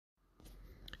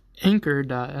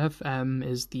Anchor.fm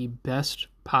is the best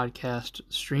podcast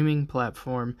streaming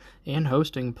platform and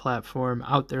hosting platform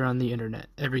out there on the internet.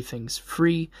 Everything's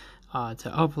free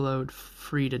to upload,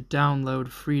 free to download,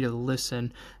 free to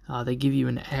listen. They give you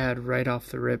an ad right off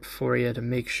the rip for you to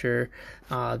make sure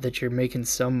that you're making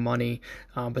some money.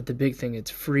 But the big thing,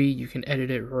 it's free. You can edit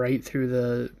it right through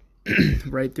the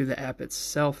right through the app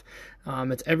itself.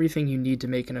 It's everything you need to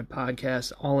make in a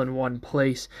podcast all in one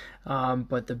place.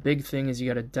 But the big thing is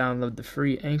you got to download the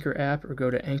free Anchor app or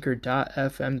go to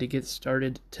anchor.fm to get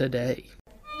started today.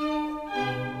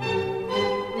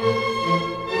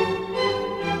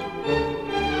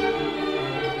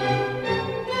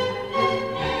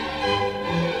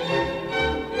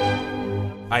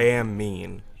 I am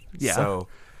mean. Yeah. So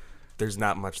there's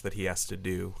not much that he has to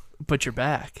do. But you're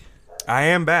back. I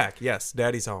am back. Yes,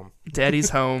 Daddy's home.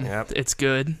 Daddy's home. Yep. It's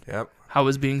good. Yep. How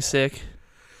was being sick?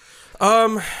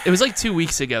 It was like 2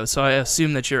 weeks ago, so I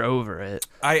assume that you're over it.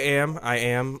 I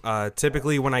am.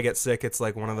 Typically when I get sick, it's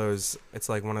like one of those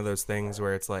things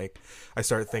where it's like I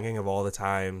start thinking of all the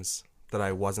times that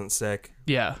I wasn't sick.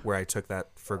 Yeah. Where I took that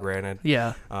for granted.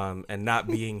 Yeah. And not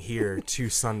being here 2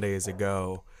 Sundays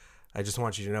ago, I just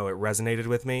want you to know it resonated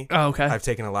with me. Oh, okay. I've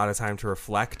taken a lot of time to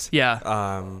reflect. Yeah.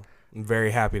 I'm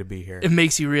very happy to be here. It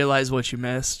makes you realize what you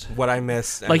missed. What I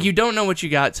missed. Like, you don't know what you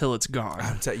got till it's gone.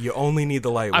 You only need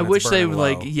the light when I wish it's they burning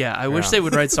would, low. I wish they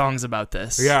would write songs about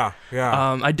this. Yeah.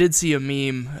 I did see a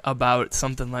meme about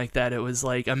something like that. It was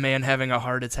like a man having a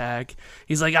heart attack.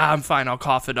 He's like, I'm fine, I'll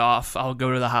cough it off. I'll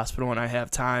go to the hospital when I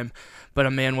have time. But a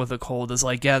man with a cold is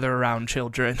like, gather around,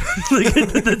 children.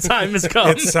 The time has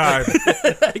come. It's time.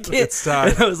 It's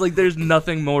time. I was like, there's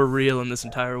nothing more real in this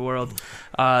entire world.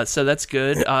 So that's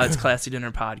good. It's Classy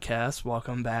Dinner Podcast.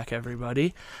 Welcome back,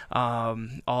 everybody. All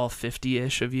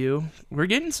 50-ish of you. We're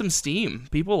getting some steam.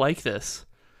 People like this.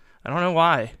 I don't know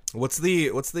why. What's the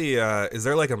is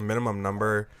there like a minimum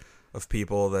number of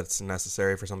people that's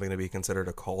necessary for something to be considered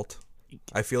a cult?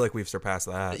 I feel like we've surpassed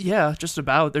that. Yeah, just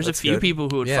about. There's That's a few good. people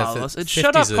who would follow us. 50's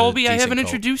Shut up, a Colby. I decent haven't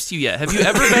cult. introduced you yet. Have you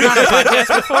ever been on a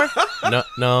podcast before?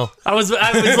 No. I was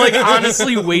like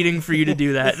honestly waiting for you to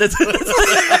do that.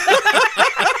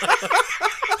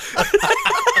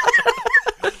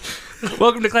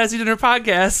 Welcome to Classy Dinner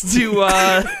Podcast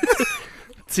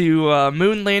to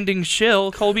moon landing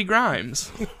shill Colby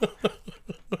Grimes.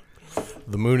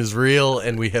 The moon is real,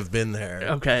 and we have been there.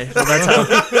 Okay,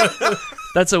 well,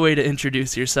 that's a way to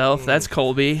introduce yourself. That's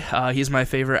Colby. He's my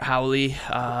favorite Howley.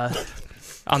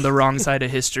 On the wrong side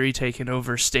of history, taking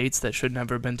over states that should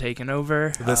never have been taken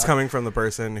over. This coming from the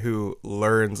person who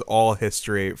learns all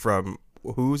history from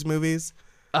whose movies?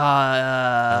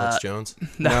 Alex Jones?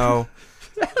 No.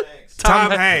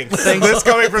 Tom Hanks. This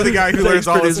coming from the guy who learns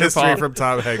all his history from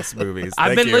Tom Hanks movies. I've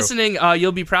Thank been you. listening.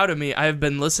 You'll be proud of me. I've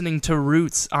been listening to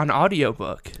Roots on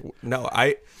audiobook. No,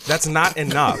 that's not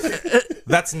enough.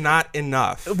 That's not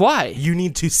enough. Why? You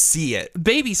need to see it.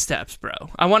 Baby steps, bro.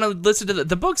 I want to listen to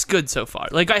the book's good so far.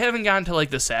 Like, I haven't gotten to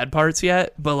like the sad parts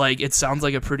yet, but like it sounds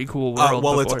like a pretty cool world.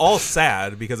 Well, before. it's all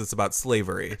sad because it's about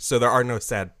slavery, so there are no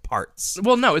sad parts.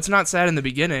 Well, no, it's not sad in the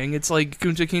beginning. It's like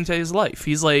Kunta Kinte's life.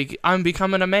 He's like, I'm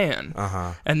becoming a man.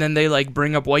 Uh-huh. And then they like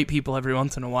bring up white people every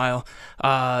once in a while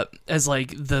as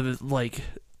like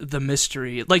the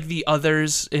mystery, like the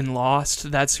others in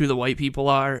Lost. That's who the white people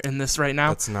are in this right now.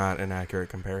 That's not an accurate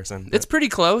comparison. It's pretty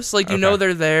close. Like, you know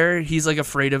they're there. He's like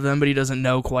afraid of them, but he doesn't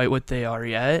know quite what they are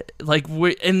yet. Like,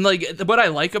 what I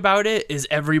like about it is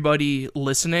everybody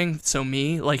listening, so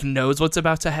me, like knows what's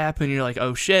about to happen. You're like,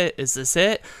 oh shit, is this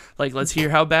it? Like, let's hear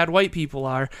how bad white people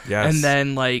are. Yes. And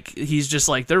then like he's just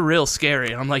like, they're real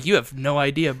scary. And I'm like, you have no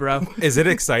idea, bro. Is it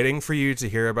exciting for you to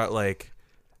hear about like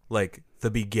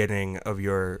the beginning of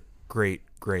your great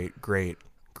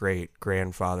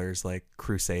grandfather's like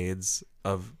crusades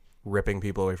of ripping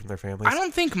people away from their families? I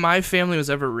don't think my family was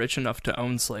ever rich enough to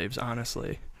own slaves,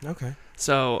 honestly. Okay.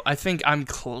 So I think I'm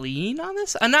clean on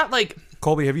this. I'm not like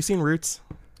Colby, have you seen Roots?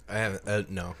 I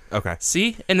haven't. No. Okay.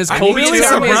 See, and is I'm Colby really a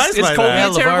terrible, surprised is by Colby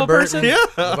that. a terrible person? Yeah.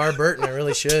 LeVar Burton, I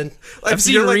really should. I've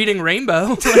seen Reading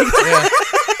Rainbow. Yeah.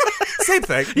 Same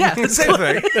thing. Yeah. Same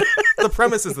thing. The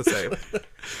premise is the same.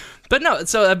 But no,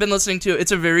 so I've been listening to it.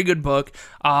 It's a very good book.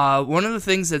 One of the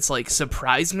things that's like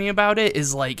surprised me about it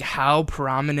is like how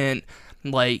prominent,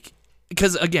 like,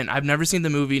 because again, I've never seen the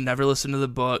movie, never listened to the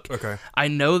book. Okay. I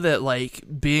know that like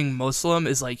being Muslim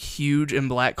is like huge in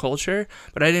black culture,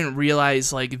 but I didn't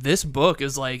realize like this book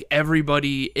is like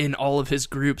everybody in all of his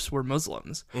groups were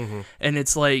Muslims. Mm-hmm. And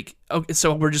it's like, okay,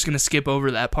 so we're just going to skip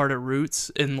over that part of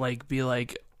Roots and like be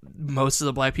like, most of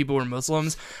the black people were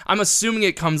Muslims. I'm assuming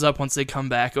it comes up once they come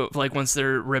back, like once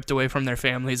they're ripped away from their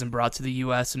families and brought to the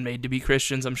U.S. and made to be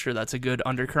Christians. I'm sure that's a good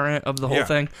undercurrent of the whole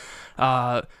thing.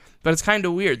 But it's kind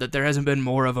of weird that there hasn't been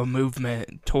more of a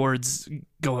movement towards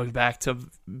going back to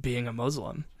being a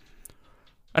Muslim.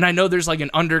 And I know there's like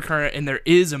an undercurrent and there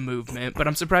is a movement, but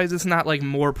I'm surprised it's not like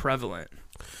more prevalent.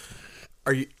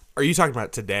 Are you talking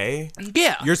about today?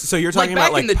 Yeah. You're talking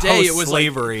about like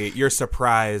post-slavery. You're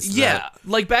surprised. Yeah.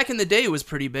 Like back in the day, it was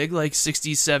pretty big, like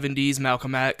 60s, 70s,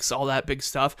 Malcolm X, all that big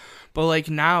stuff. But like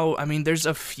now, I mean, there's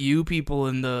a few people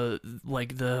in the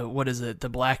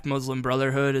Black Muslim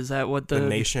Brotherhood. Is that what the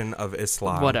Nation of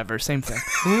Islam? Whatever, same thing.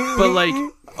 But like,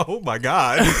 oh my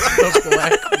God, the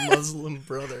Black Muslim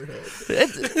Brotherhood.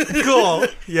 Cool.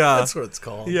 Yeah, that's what it's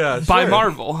called. Yeah, by sure.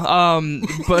 Marvel.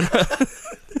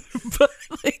 But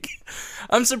like,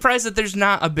 I'm surprised that there's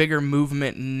not a bigger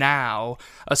movement now,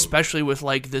 especially with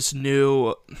like this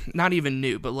new, not even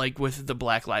new, but like with the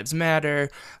Black Lives Matter,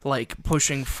 like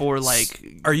pushing for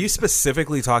like. Are you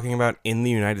specifically talking about in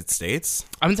the United States?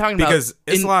 I'm talking about because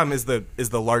Islam is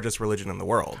the largest religion in the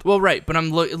world. Well, right, but I'm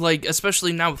like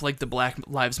especially now with like the Black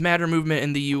Lives Matter movement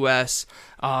in the U.S.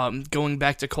 Going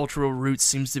back to cultural roots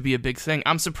seems to be a big thing.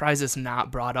 I'm surprised it's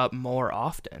not brought up more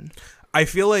often. I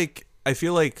feel like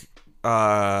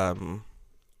Al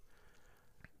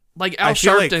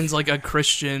Sharpton's like a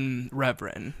Christian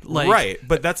reverend, like, right?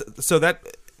 But I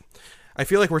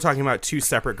feel like we're talking about two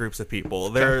separate groups of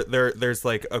people. There's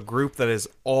like a group that is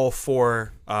all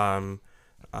for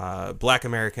Black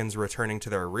Americans returning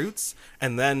to their roots,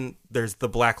 and then there's the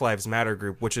Black Lives Matter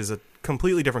group, which is a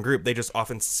completely different group. They just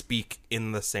often speak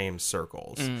in the same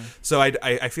circles. So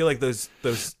I feel like those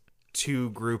two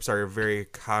groups are very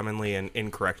commonly and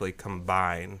incorrectly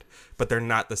combined, but they're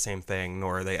not the same thing,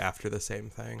 nor are they after the same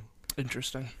thing.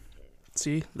 Interesting.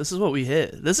 See, this is what we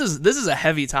hit. This is a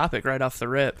heavy topic right off the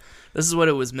rip. This is what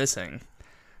it was missing.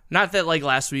 Not that like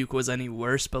last week was any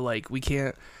worse, but like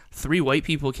three white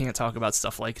people can't talk about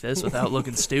stuff like this without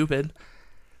looking stupid.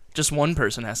 Just one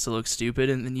person has to look stupid,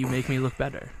 and then you make me look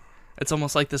better. It's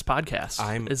almost like this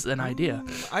podcast is an idea.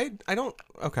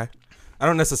 I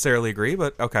don't necessarily agree,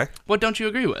 but okay. What don't you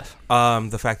agree with?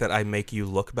 The fact that I make you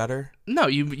look better. No,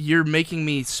 you're making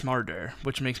me smarter,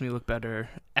 which makes me look better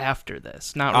after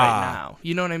this, not right now.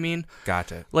 You know what I mean?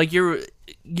 Gotcha. Like you're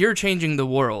changing the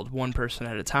world one person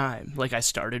at a time. Like I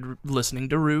started listening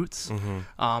to Roots. Mm-hmm.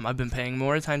 I've been paying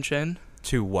more attention.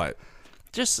 To what?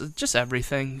 Just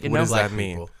everything. What does that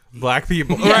mean? Black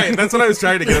people. Yeah. Right, that's what I was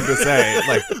trying to get him to say.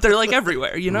 Like they're like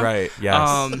everywhere, you know? Right,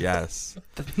 yes, yes.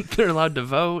 They're allowed to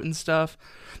vote and stuff.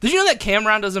 Did you know that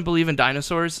Cameron doesn't believe in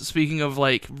dinosaurs? Speaking of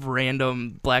like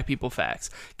random black people facts,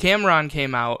 Cameron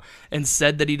came out and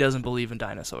said that he doesn't believe in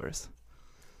dinosaurs.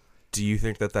 Do you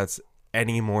think that that's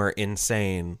any more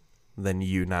insane than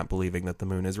you not believing that the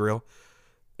moon is real?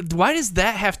 Why does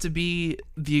that have to be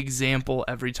the example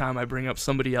every time I bring up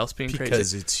somebody else being crazy?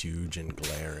 Because it's huge and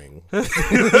glaring.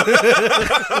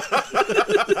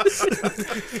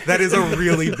 That is a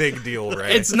really big deal,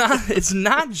 right? It's not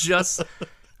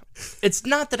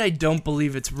that I don't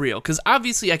believe it's real, because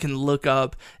obviously I can look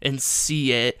up and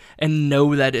see it and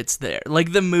know that it's there.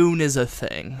 Like the moon is a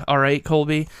thing, all right,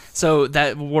 Colby? So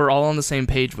that we're all on the same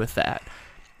page with that.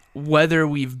 Whether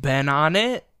we've been on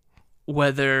it,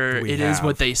 whether it is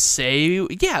what they say,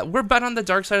 yeah, we're been on the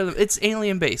dark side of it's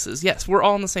alien bases. Yes, we're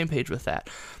all on the same page with that.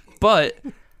 But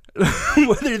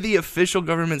whether the official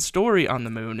government story on the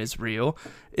moon is real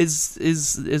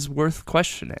is worth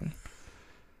questioning.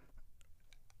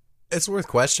 It's worth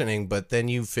questioning, but then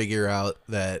you figure out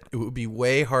that it would be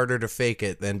way harder to fake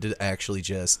it than to actually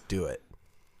just do it.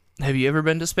 Have you ever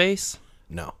been to space?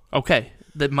 No. Okay,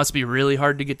 that must be really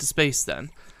hard to get to space then.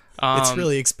 It's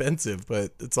really expensive,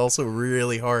 but it's also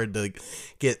really hard to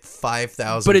get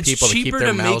 5,000 people to keep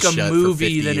their mouths shut for 50 years. But it's cheaper to make a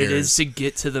movie than it is to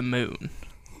get to the moon.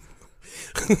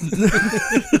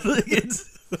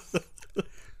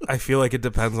 I feel like it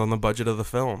depends on the budget of the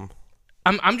film.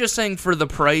 I'm just saying, for the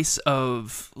price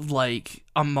of like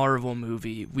a Marvel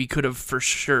movie, we could have for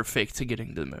sure faked to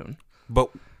getting to the moon. But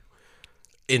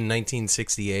in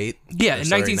 1968? Yeah, in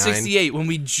 1968, when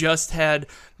we just had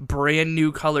brand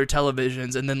new color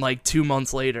televisions, and then like 2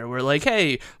 months later, we're like,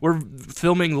 hey, we're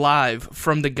filming live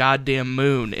from the goddamn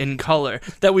moon in color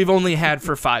that we've only had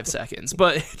for 5 seconds.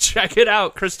 But check it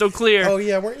out, crystal clear. Oh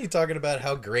yeah, weren't you talking about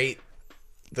how great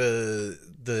the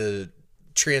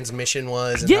transmission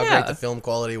was and how great the film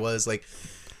quality was? Like,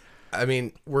 I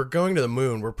mean, we're going to the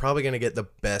moon. We're probably going to get the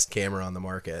best camera on the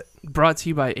market. Brought to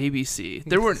you by ABC.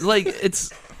 There were like,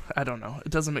 it's, I don't know.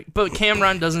 It doesn't make, but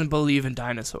Cameron doesn't believe in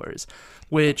dinosaurs,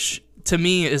 which to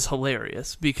me is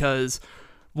hilarious because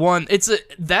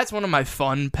That's one of my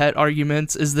fun pet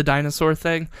arguments is the dinosaur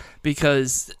thing,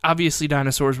 because obviously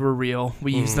dinosaurs were real.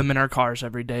 We use them in our cars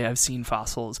every day. I've seen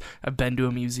fossils. I've been to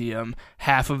a museum.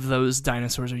 Half of those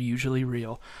dinosaurs are usually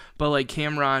real. But like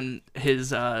Cameron,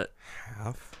 his half?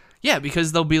 Yeah,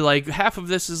 because they'll be like, half of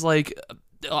this is like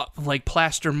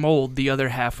plaster mold, the other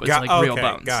half was real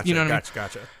bones. Gotcha, you know what I mean?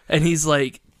 Gotcha. And he's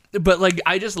like, but like,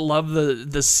 I just love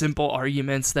the simple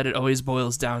arguments that it always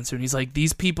boils down to. And he's like,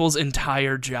 these people's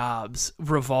entire jobs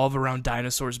revolve around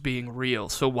dinosaurs being real.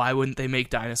 So why wouldn't they make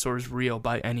dinosaurs real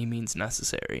by any means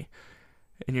necessary?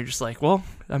 And you're just like, well,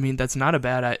 I mean, that's not a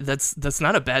bad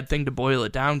thing to boil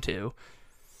it down to.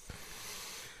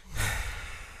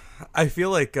 I feel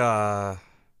like,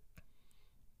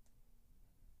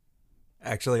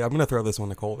 actually, I'm going to throw this one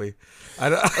to Colby.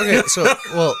 Okay, so,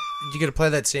 well, you could apply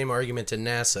that same argument to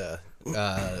NASA.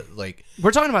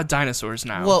 We're talking about dinosaurs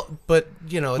now. Well, but,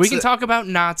 you know... we can talk about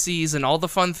Nazis and all the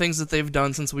fun things that they've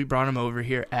done since we brought them over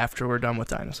here after we're done with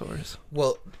dinosaurs.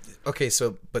 Well, okay,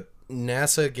 so, but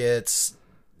NASA gets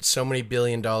so many $1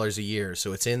 billion a year,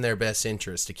 so it's in their best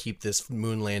interest to keep this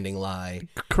moon landing lie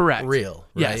correct real,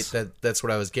 right? Yes. That's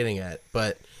what I was getting at.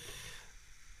 But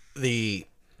the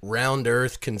round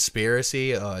Earth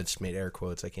conspiracy, I just made air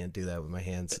quotes. I can't do that with my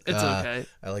hands. It's okay.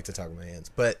 I like to talk with my hands.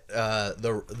 But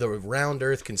the round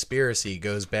Earth conspiracy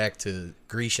goes back to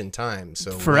Grecian times.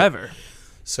 So forever.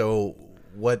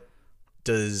 What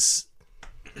does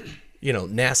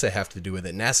NASA have to do with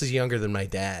it? NASA's younger than my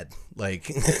dad.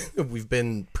 Like, we've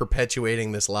been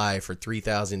perpetuating this lie for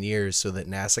 3,000 years so that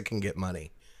NASA can get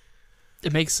money.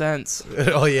 It makes sense.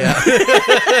 Oh yeah.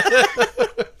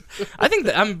 I think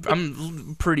that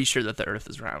I'm pretty sure that the Earth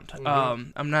is round.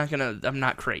 Mm-hmm. I'm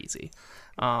not crazy.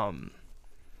 But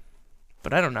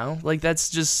I don't know. Like, that's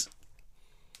just,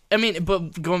 I mean,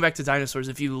 but going back to dinosaurs,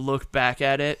 if you look back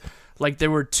at it, like,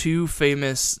 there were two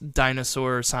famous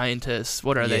dinosaur scientists.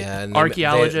 What are they?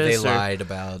 Archaeologists? They lied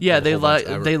about. Yeah, they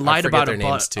lied about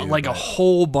a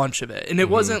whole bunch of it, and it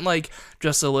wasn't like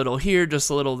just a little here, just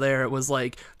a little there. It was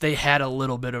like they had a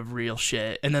little bit of real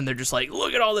shit, and then they're just like,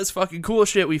 look at all this fucking cool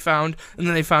shit we found, and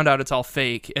then they found out it's all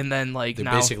fake, and then like they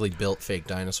basically built fake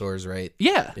dinosaurs, right?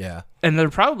 Yeah, and they're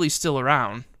probably still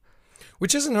around,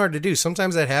 which isn't hard to do.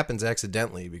 Sometimes that happens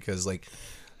accidentally because like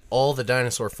all the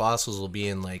dinosaur fossils will be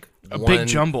in like big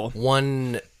jumble,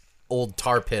 one old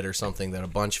tar pit or something that a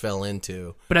bunch fell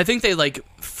into. But I think they like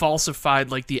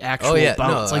falsified like the actual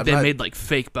bones, like they made like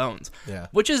fake bones. Yeah,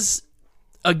 which is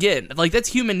again like that's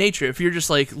human nature. If you're just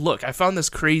like, look, I found this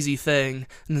crazy thing,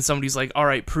 and then somebody's like, all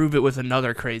right, prove it with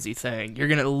another crazy thing. You're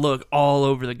gonna look all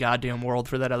over the goddamn world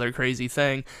for that other crazy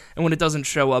thing, and when it doesn't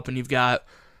show up, and you've got,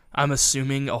 I'm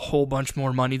assuming, a whole bunch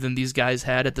more money than these guys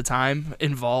had at the time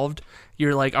involved,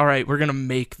 you're like, all right, we're going to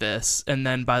make this. And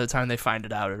then by the time they find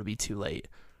it out, it'll be too late.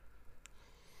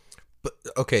 But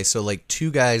okay, so like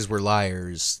two guys were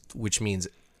liars, which means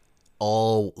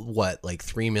all, like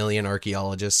 3 million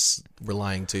archaeologists were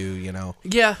lying to,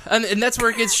 Yeah, and that's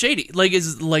where it gets shady. Like,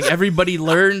 everybody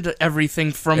learned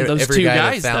everything from those two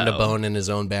guys, that found a bone in his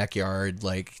own backyard,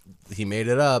 like, he made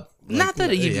it up. Not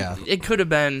that it could have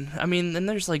been. I mean, and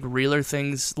there's like realer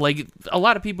things. Like a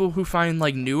lot of people who find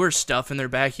like newer stuff in their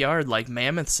backyard, like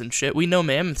mammoths and shit. We know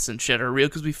mammoths and shit are real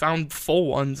because we found full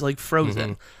ones like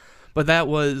frozen. But that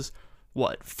was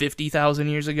what, 50,000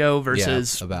 years ago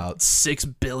versus about 6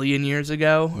 billion years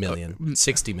ago.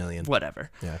 60 million, whatever.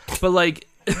 Yeah, but like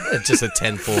just a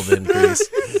tenfold increase.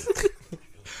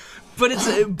 But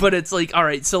it's like, all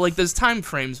right. So like those time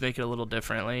frames make it a little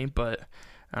differently, but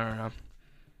I don't know.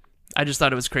 I just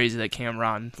thought it was crazy that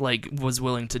Cameron like was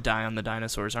willing to die on the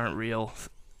dinosaurs aren't real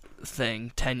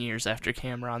thing 10 years after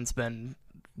Cameron's been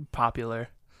popular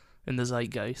in the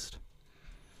zeitgeist.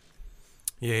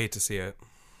 You hate to see it.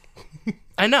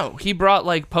 I know. He brought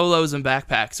like polos and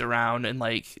backpacks around and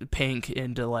like pink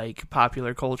into like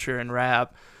popular culture and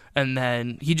rap, and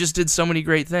then he just did so many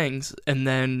great things, and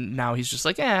then now he's just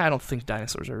like, I don't think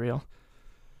dinosaurs are real.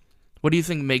 What do you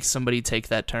think makes somebody take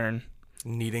that turn?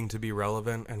 Needing to be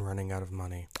relevant and running out of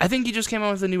money. I think he just came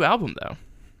out with a new album, though.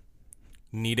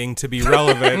 Needing to be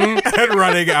relevant and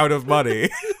running out of money.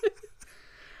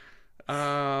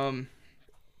 I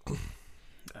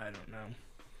don't know.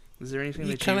 Is there anything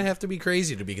you kind of have to be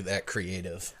crazy to be that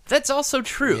creative? That's also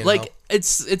true. Like,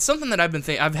 it's something that I've been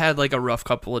thinking. I've had like a rough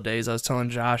couple of days. I was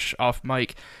telling Josh off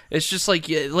mic. It's just like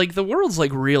the world's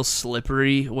like real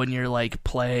slippery when you're like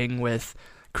playing with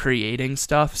creating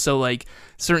stuff. So like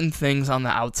certain things on the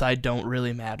outside don't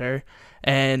really matter.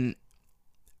 And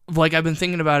like I've been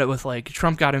thinking about it with like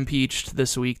Trump got impeached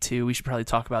this week too. We should probably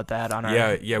talk about that on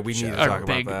our we need to talk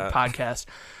big about that podcast.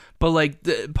 But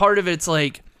like part of it's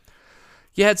like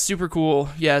yeah, it's super cool.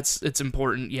 Yeah, it's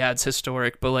important. Yeah, it's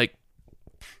historic. But like,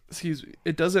 excuse me,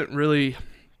 it doesn't really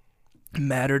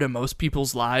matter to most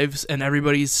people's lives, and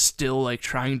everybody's still like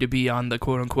trying to be on the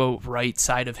quote unquote right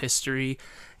side of history.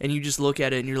 And you just look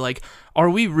at it and you're like, are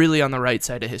we really on the right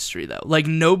side of history though? Like,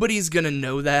 nobody's gonna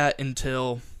know that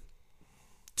until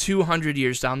 200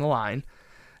 years down the line,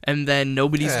 and then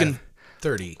nobody's gonna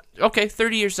 30. Okay,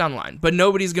 30 years down the line. But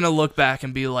nobody's going to look back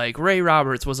and be like, Ray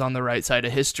Roberts was on the right side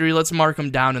of history. Let's mark him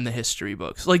down in the history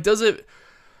books. Like,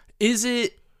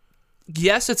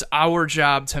 yes, it's our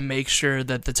job to make sure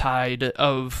that the tide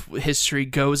of history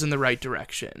goes in the right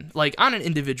direction. Like, on an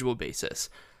individual basis,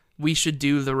 we should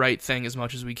do the right thing as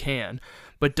much as we can.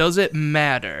 But does it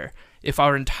matter if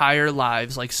our entire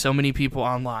lives, like so many people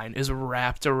online, is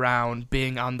wrapped around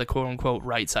being on the quote-unquote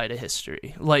right side of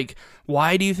history? Like,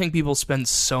 why do you think people spend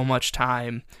so much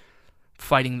time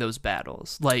fighting those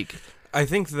battles? Like, I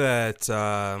think that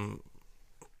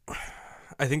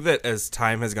as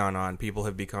time has gone on, people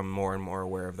have become more and more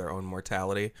aware of their own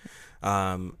mortality,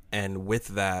 and with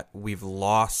that, we've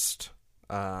lost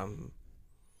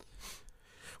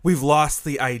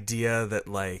the idea that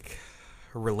like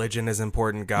religion is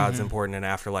important, God's important, and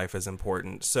afterlife is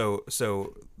important. So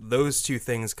those two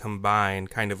things combined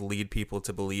kind of lead people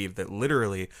to believe that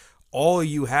literally all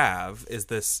you have is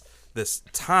this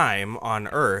time on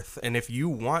Earth, and if you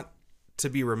want to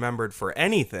be remembered for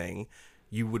anything,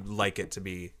 you would like it to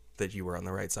be that you were on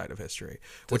the right side of history.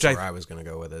 That's where I was going to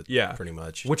go with it. Yeah, pretty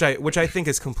much. Which I think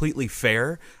is completely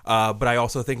fair, but I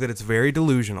also think that it's very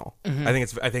delusional. I think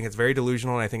it's very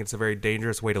delusional, and I think it's a very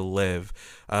dangerous way to live.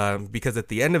 Because at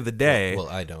the end of the day, well,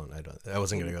 I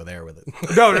wasn't going to go there with it.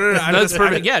 No. that's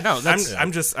perfect.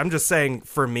 I'm just saying.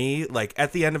 For me, like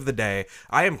at the end of the day,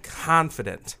 I am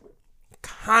confident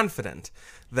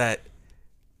that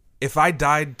if I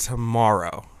died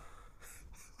tomorrow,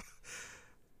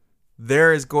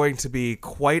 there is going to be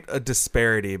quite a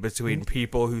disparity between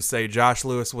people who say Josh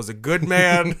Lewis was a good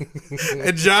man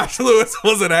and Josh Lewis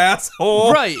was an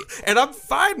asshole. Right. And I'm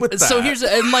fine with that. So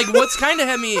and like, what's kind of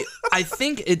had me, I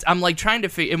think I'm like trying to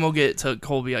figure, and we'll get to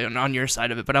Colby on your side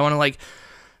of it, but I want to like,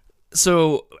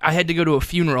 so I had to go to a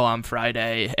funeral on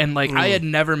Friday, and like, I had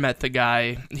never met the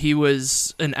guy. He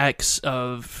was an ex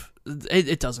of,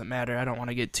 it doesn't matter. I don't want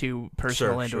to get too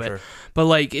personal into it. Sure. But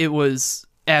like, it was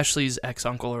Ashley's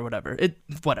ex-uncle or whatever.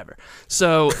 Whatever.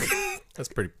 So that's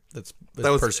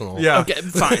personal. Yeah. Okay,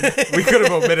 fine. We could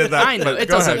have omitted that. I know. It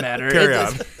doesn't matter. Carry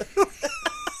on.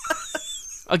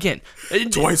 Again,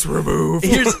 twice removed.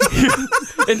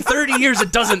 In 30 years,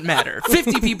 it doesn't matter.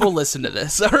 50 people listen to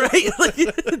this. All right, like,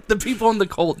 the people in the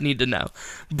cult need to know.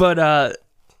 But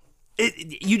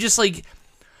you just like,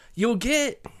 you'll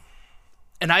get.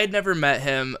 And I had never met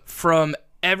him. From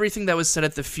everything that was said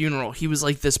at the funeral, he was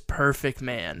like this perfect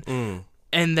man.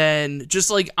 And then just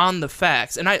like on the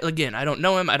facts, and I don't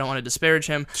know him, I don't want to disparage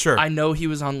him. Sure. I know he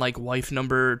was on like wife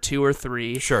number 2 or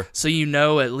 3. Sure. So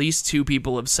at least 2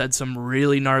 people have said some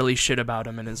really gnarly shit about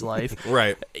him in his life.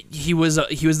 Right. He was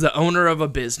the owner of a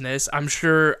business. I'm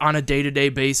sure on a day-to-day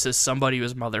basis somebody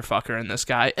was motherfuckering this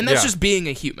guy. And that's just being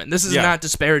a human. This is not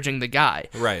disparaging the guy.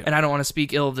 Right. And I don't want to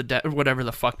speak ill of the dead or whatever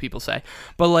the fuck people say.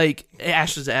 But like,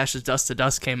 ashes to ashes, dust to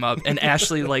dust came up, and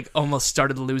Ashley like almost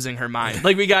started losing her mind.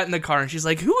 Like, we got in the car and she's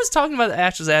like, who was talking about the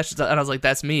ashes, and I was like,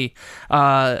 that's me.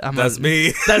 That's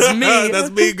me. That's me.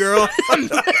 That's me, girl.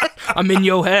 I'm in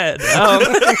your head.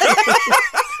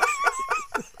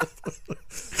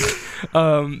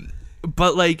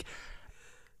 But like,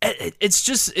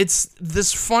 it's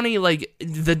this funny, like,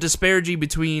 the disparity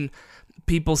between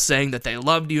people saying that they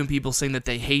loved you and people saying that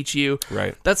they hate you.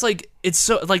 Right. That's like, it's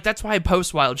so like, that's why I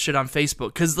post wild shit on Facebook,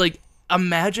 because like,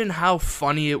 imagine how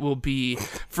funny it will be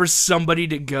for somebody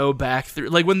to go back through,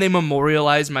 like when they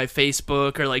memorialize my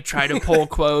Facebook or like try to pull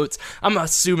quotes. I'm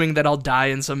assuming that I'll die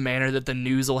in some manner that the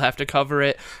news will have to cover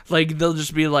it. Like, they'll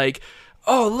just be like,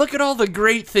 oh, look at all the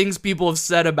great things people have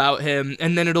said about him.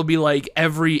 And then it'll be like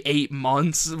every 8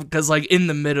 months, because like in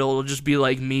the middle, it'll just be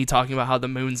like me talking about how the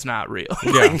moon's not real.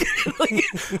 Yeah. like,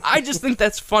 I just think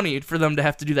that's funny for them to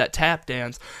have to do that tap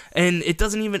dance. And it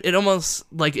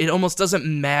almost doesn't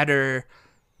matter,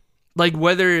 like,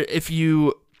 whether if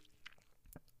you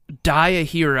die a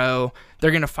hero,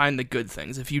 they're going to find the good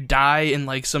things. If you die in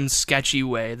like some sketchy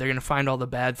way, they're going to find all the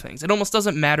bad things. It almost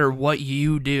doesn't matter what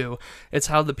you do. It's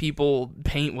how the people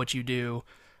paint what you do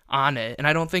on it. And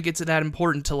I don't think it's that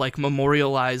important to like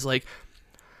memorialize, like,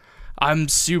 I'm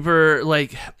super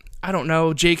like, I don't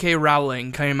know, J.K.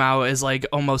 Rowling came out as like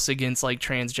almost against like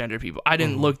transgender people. I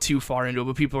didn't look too far into it,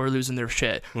 but people are losing their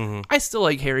shit. I still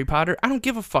like Harry Potter. I don't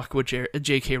give a fuck what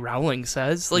J.K. Rowling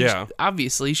says. Like,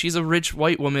 obviously, she's a rich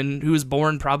white woman who was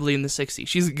born probably in the 60s.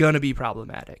 She's gonna be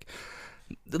problematic.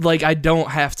 Like, I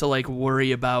don't have to like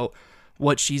worry about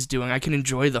what she's doing. I can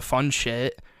enjoy the fun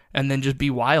shit and then just be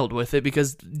wild with it,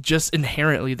 because just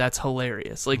inherently that's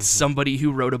hilarious. Like, somebody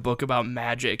who wrote a book about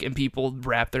magic and people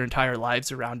wrap their entire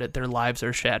lives around it, their lives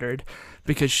are shattered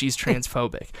because she's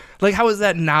transphobic. Like, how is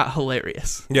that not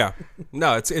hilarious? Yeah.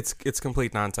 No, it's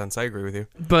complete nonsense. I agree with you.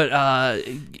 But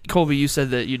Colby, you said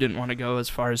that you didn't want to go as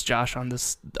far as Josh on the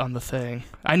thing.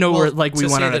 I know we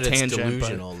went on a tangent. It's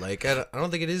delusional. Like, I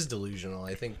don't think it is delusional.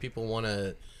 I think people want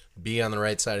to be on the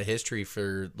right side of history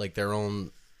for like their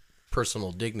own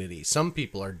personal dignity. Some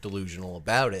people are delusional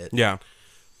about it. Yeah.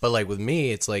 But like with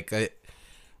me, it's like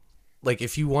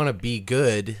if you want to be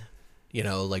good, you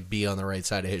know, like be on the right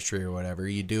side of history or whatever,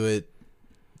 you do it.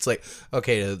 It's like,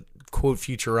 okay, to quote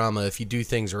Futurama, if you do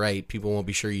things right, people won't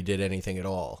be sure you did anything at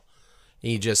all.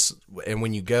 And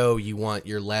when you go, you want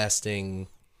your lasting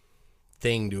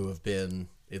thing to have been,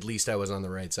 at least I was on the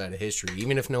right side of history,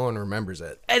 even if no one remembers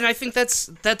it. And I think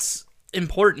that's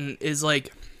important, is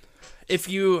like,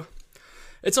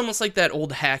 it's almost like that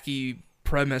old hacky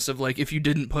premise of like, if you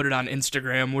didn't put it on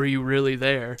Instagram, were you really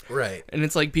there? Right. And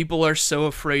it's like, people are so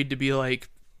afraid to be like,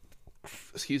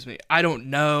 excuse me, I don't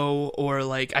know, or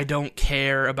like, I don't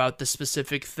care about the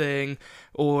specific thing,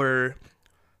 or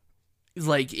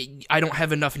like, I don't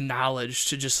have enough knowledge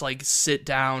to just like sit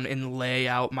down and lay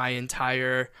out my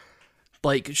entire,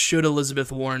 like, should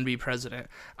Elizabeth Warren be president?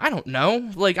 I don't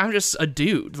know. Like, I'm just a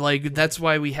dude. Like, that's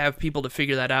why we have people to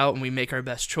figure that out and we make our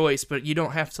best choice. But you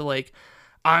don't have to, like,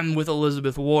 I'm with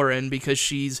Elizabeth Warren because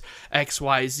she's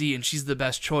XYZ and she's the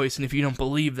best choice. And if you don't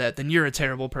believe that, then you're a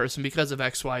terrible person because of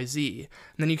XYZ. And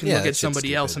then you can look at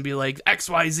somebody else and be like,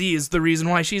 XYZ is the reason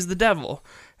why she's the devil.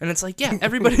 And it's like, yeah,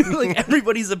 everybody, like,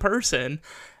 everybody's a person.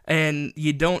 And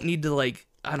you don't need to, like,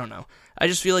 I don't know. I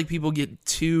just feel like people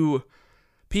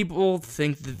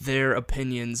think that their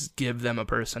opinions give them a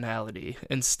personality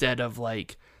instead of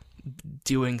like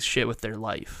doing shit with their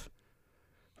life.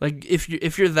 Like, if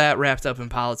you're that wrapped up in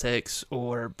politics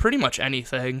or pretty much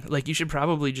anything, like, you should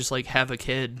probably just like have a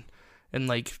kid and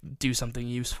like do something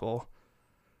useful,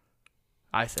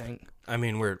 I think. I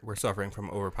mean, we're suffering from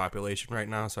overpopulation right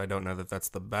now, so I don't know that that's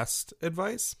the best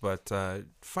advice, but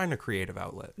find a creative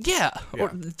outlet. Yeah.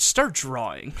 Or start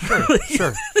drawing.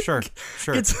 Sure.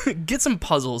 Get some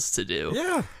puzzles to do.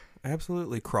 Yeah,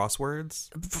 absolutely. Crosswords.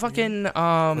 Fucking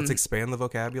let's expand the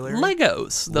vocabulary.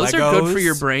 Legos. Those are good for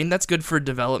your brain. That's good for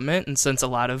development, and since a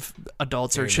lot of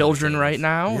adults are children right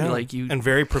now, and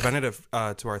very preventative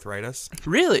to arthritis.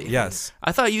 Really? Yes.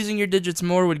 I thought using your digits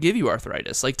more would give you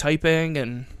arthritis, like typing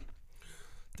and.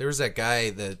 There was that guy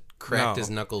that cracked his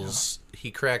knuckles.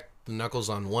 He cracked the knuckles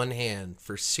on one hand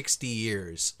for 60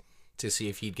 years to see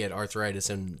if he'd get arthritis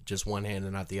in just one hand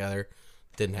and not the other.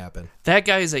 Didn't happen. That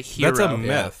guy is a hero. That's a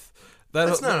myth.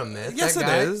 That's not a myth. Yes, that it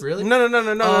guy, is. Really? No.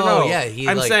 Oh, yeah.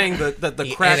 I'm saying that the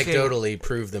he cracking anecdotally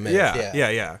proved the myth.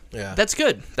 Yeah. That's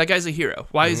good. That guy's a hero.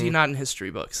 Why is he not in history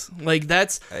books? Like,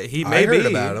 that's he may heard be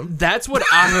about him. That's what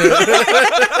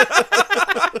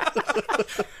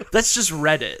that's just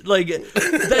Reddit. Like,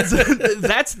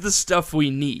 that's the stuff we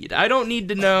need. I don't need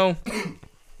to know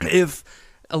if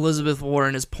Elizabeth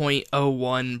Warren is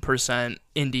 0.01%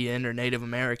 Indian or Native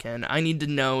American. I need to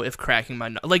know if cracking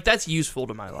my like, that's useful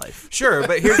to my life. Sure,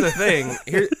 but here's the thing.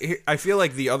 Here, I feel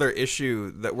like the other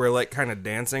issue that we're like kind of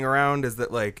dancing around is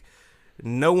that like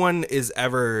no one is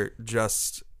ever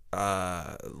just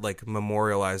like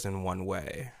memorialized in one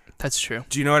way. That's true.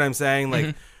 Do you know what I'm saying?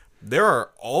 Like, there are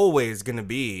always going to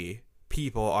be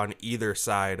people on either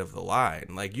side of the line.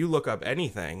 Like, you look up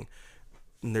anything,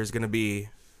 and there's going to be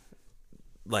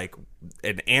like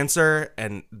an answer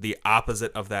and the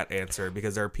opposite of that answer,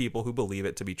 because there are people who believe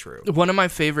it to be true. One of my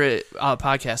favorite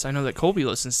podcasts, I know that Colby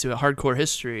listens to, Hardcore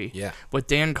History, with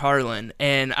Dan Carlin,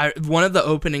 and one of the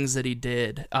openings that he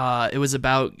did, it was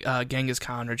about Genghis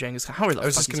Khan or Genghis Khan. I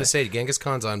was just going to say, Genghis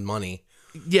Khan's on money.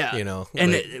 Yeah, you know,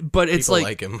 and but it's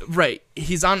like him. Right,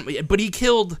 he's on, but he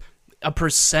killed a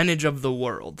percentage of the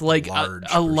world, like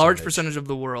a large percentage of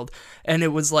the world, and it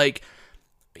was like,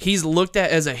 he's looked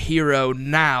at as a hero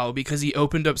now because he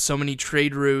opened up so many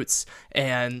trade routes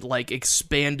and like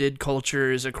expanded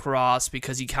cultures across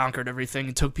because he conquered everything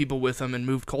and took people with him and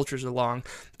moved cultures along.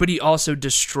 But he also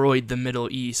destroyed the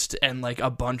Middle East and like a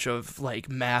bunch of like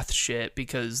math shit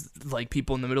because like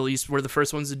people in the Middle East were the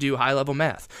first ones to do high level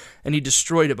math, and he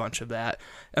destroyed a bunch of that.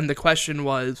 And the question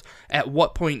was, at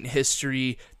what point in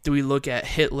history do we look at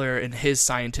Hitler and his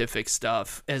scientific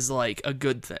stuff as like a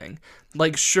good thing?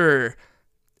 Like, sure,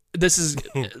 this is,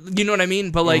 you know what I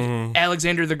mean? But like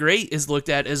Alexander the Great is looked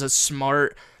at as a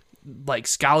smart, like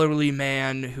scholarly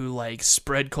man who like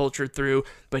spread culture through,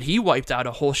 but he wiped out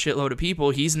a whole shitload of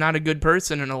people. He's not a good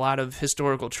person in a lot of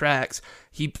historical tracks.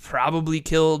 He probably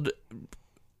killed,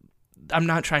 I'm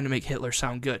not trying to make Hitler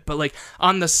sound good, but like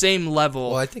on the same level.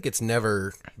 Well, I think it's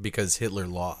never because Hitler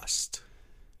lost.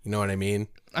 You know what I mean?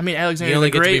 I mean, Alexander the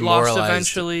Great lost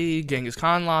eventually. Genghis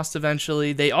Khan lost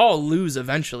eventually. They all lose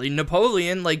eventually.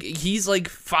 Napoleon, like, he's like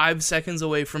 5 seconds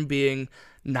away from being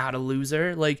not a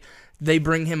loser. Like, they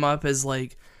bring him up as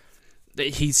like,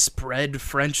 he spread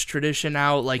French tradition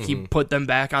out. Like, he put them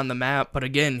back on the map. But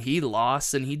again, he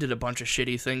lost and he did a bunch of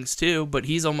shitty things too. But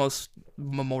he's almost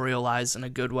memorialized in a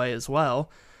good way as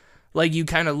well. Like, you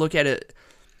kind of look at it.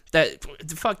 That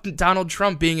fuck Donald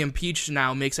Trump being impeached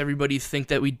now makes everybody think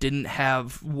that we didn't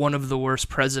have one of the worst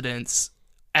presidents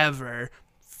ever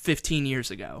 15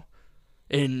 years ago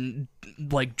in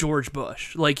like George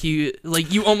Bush. Like you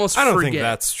almost forget. I don't think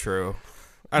that's true.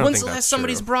 When's the last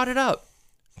somebody's brought it up?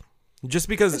 Just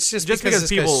because because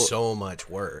people so much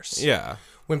worse. Yeah.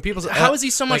 When people how is he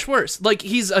so much worse? Like,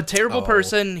 he's a terrible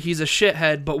person, he's a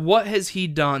shithead, but what has he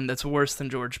done that's worse than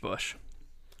George Bush?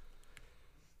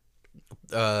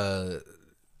 Did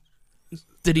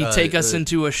he take us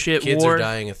into a shit kids war? Kids are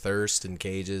dying of thirst in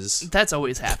cages. That's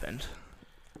always happened.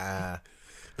 Like,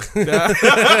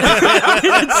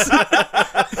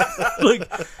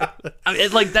 I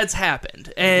mean, like, that's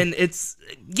happened, and it's,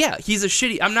 yeah, he's a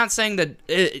shitty. I'm not saying that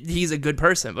he's a good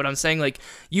person, but I'm saying, like,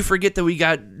 you forget that we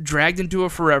got dragged into a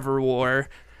forever war.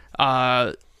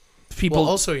 People. Well,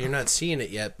 also, you're not seeing it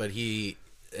yet, but he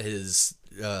is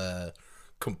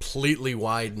completely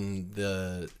widened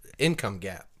the income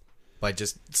gap by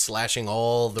just slashing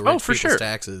all the rich people's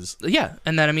taxes. Yeah,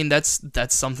 and then I mean that's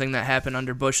something that happened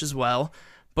under Bush as well.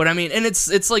 But I mean, and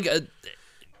it's like a,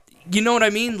 you know what I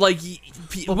mean? Like,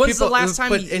 when's the last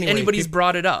time anybody's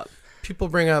brought it up? People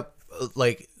bring up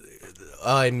like,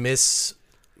 I miss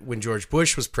when George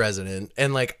Bush was president,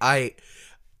 and like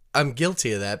I'm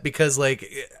guilty of that because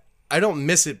like I don't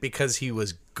miss it because he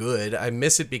was good. I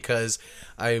miss it because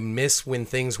I miss when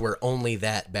things were only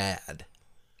that bad.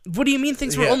 What do you mean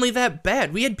things were only that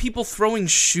bad? We had people throwing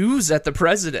shoes at the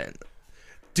president.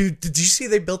 Dude, did you see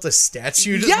they built a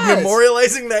statue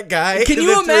memorializing that guy? Can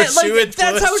you imagine? Like,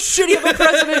 that's how shitty of a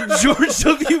president George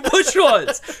W. Bush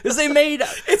was. Is they made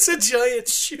it's a giant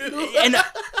shoe. And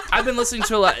I've been listening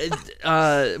to a lot.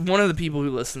 One of the people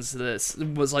who listens to this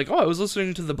was like, "Oh, I was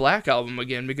listening to the Black Album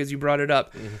again because you brought it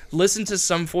up." Listen to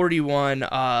Sum 41,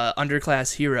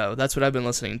 Underclass Hero. That's what I've been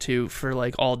listening to for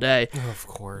like all day. Of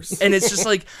course. And it's just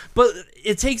like, but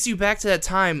it takes you back to that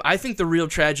time. I think the real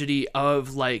tragedy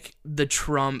of like the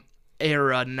Trump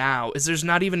era now is there's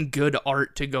not even good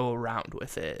art to go around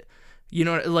with it. You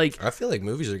know, like, I feel like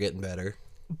movies are getting better,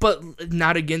 but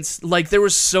not against, like, there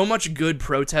was so much good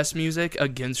protest music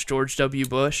against George W.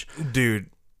 Bush. Dude,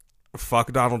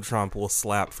 fuck Donald Trump will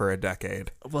slap for a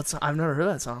decade. I've never heard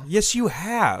that song. Yes, you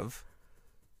have.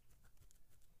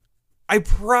 I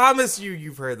promise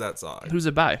you've heard that song. Who's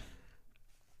it by?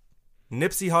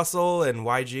 Nipsey Hussle and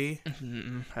YG.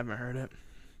 Haven't heard it.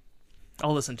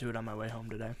 I'll listen to it on my way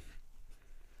home today.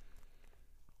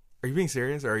 Are you being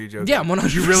serious or are you joking? Yeah, I'm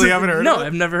 100%. You really haven't heard it? No,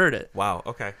 I've never heard it. Wow,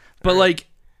 okay. But, like,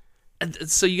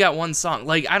 so you got one song.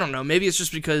 Like, I don't know. Maybe it's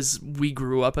just because we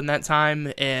grew up in that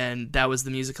time and that was the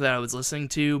music that I was listening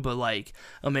to. But, like,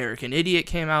 American Idiot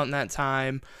came out in that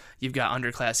time. You've got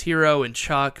Underclass Hero and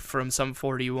Chuck from Sum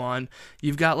 41.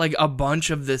 You've got, like, a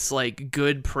bunch of this, like,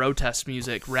 good protest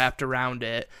music wrapped around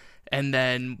it. And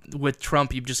then with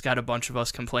Trump, you've just got a bunch of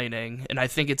us complaining. And I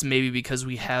think it's maybe because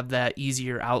we have that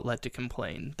easier outlet to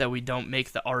complain, that we don't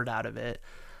make the art out of it.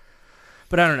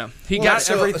 But I don't know. He got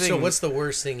everything. So what's the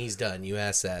worst thing he's done? You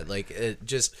asked that. Like,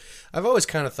 I've always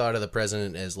kind of thought of the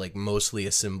president as, like, mostly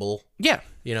a symbol. Yeah.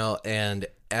 You know, and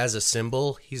as a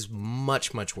symbol, he's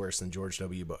much, much worse than George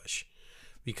W. Bush.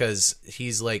 Because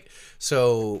he's like,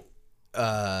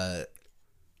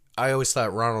 I always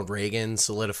thought Ronald Reagan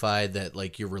solidified that,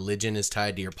 like, your religion is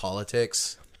tied to your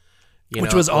politics.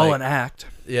 Which was all an act.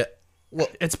 Yeah. Well,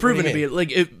 it's proven to be.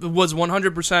 Like, it was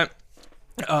 100%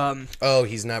 Oh,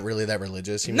 he's not really that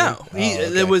religious. You No, mean?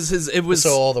 Okay. it was his. It was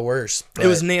so all the worse. It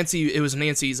was Nancy. It was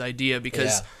Nancy's idea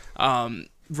because Yeah.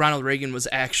 Ronald Reagan was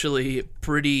actually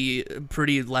pretty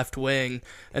left wing,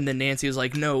 and then Nancy was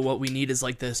like, "No, what we need is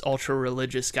like this ultra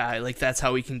religious guy. Like that's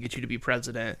how we can get you to be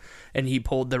president." And he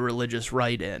pulled the religious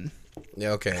right in,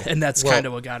 Yeah, okay. and that's kind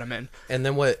of what got him in. And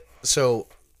then what? So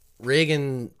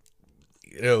Reagan,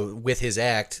 with his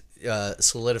act,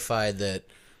 solidified that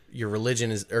your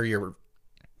religion is, or your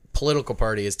political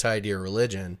party is tied to your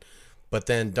religion. But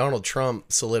then Donald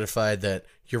Trump solidified that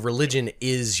your religion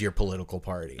is your political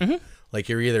party. Mm-hmm. Like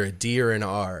you're either a D or an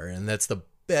R, and that's the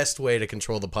best way to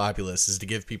control the populace is to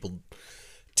give people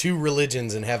two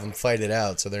religions and have them fight it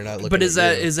out, so they're not looking. But is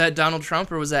that Donald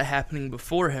Trump, or was that happening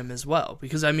before him as well?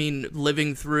 Because I mean,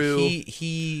 living through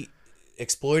he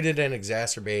exploited and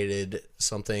exacerbated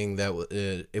something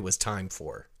that it was time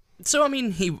for. So I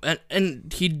mean, he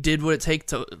did what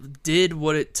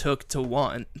it took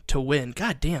to win.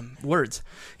 God damn words.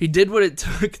 He did what it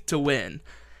took to win,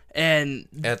 and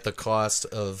at the cost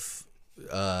of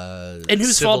and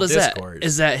whose fault is discourse. that?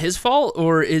 Is that his fault,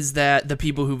 or is that the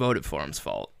people who voted for him's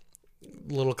fault?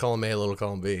 Little column A, little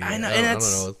column B. I know, I don't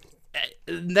know.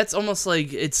 That's almost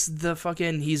like it's the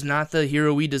fucking. He's not the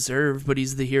hero we deserve, but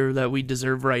he's the hero that we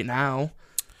deserve right now.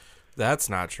 That's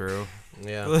not true.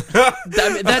 Yeah.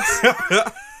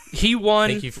 He won.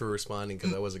 Thank you for responding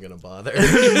because I wasn't gonna bother.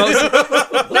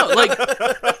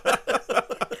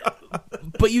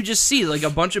 But you just see like a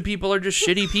bunch of people are just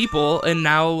shitty people, and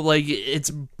now like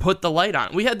it's put the light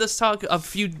on. We had this talk a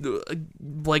few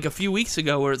weeks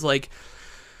ago where it's like,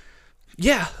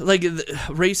 yeah, like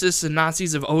racists and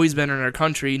Nazis have always been in our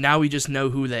country. Now we just know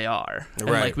who they are, and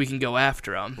like we can go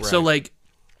after them. Right. So like,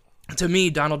 to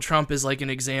me, Donald Trump is like an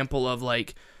example of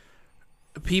like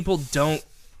people don't.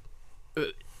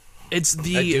 I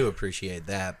do appreciate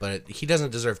that, but he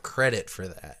doesn't deserve credit for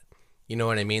that. You know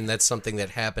what I mean? That's something that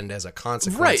happened as a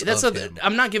consequence. Right.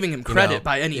 I'm not giving him credit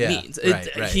by any means. Right.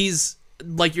 He's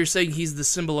like you're saying. He's the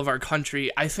symbol of our country.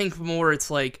 I think more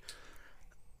it's like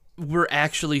we're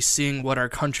actually seeing what our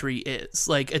country is.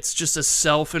 Like it's just a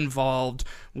self-involved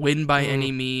win by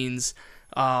any means.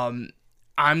 I'm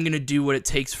gonna do what it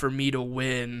takes for me to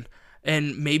win.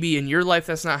 And maybe in your life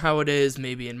that's not how it is.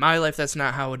 Maybe in my life that's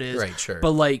not how it is. Right, sure.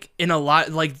 But like in a lot,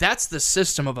 like that's the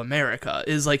system of America.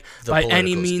 Is like the by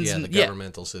any means, the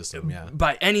governmental system. Yeah.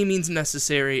 By any means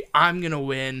necessary, I'm gonna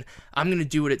win. I'm gonna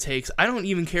do what it takes. I don't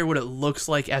even care what it looks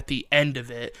like at the end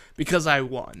of it because I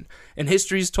won. And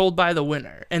history's told by the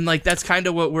winner. And like that's kind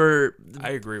of what we're. I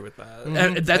agree with that.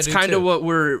 And that's kind of what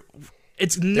we're.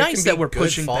 It's nice that we're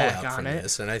pushing back on it.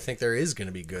 This, and I think there is going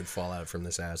to be good fallout from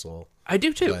this asshole. I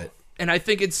do too. But, and I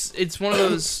think it's one of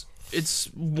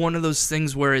those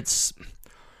things where it's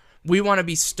we want to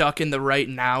be stuck in the right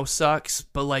now sucks,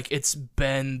 but like it's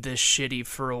been this shitty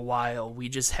for a while. We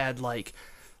just had like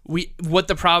what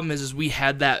the problem is we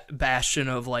had that bastion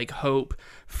of like hope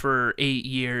for 8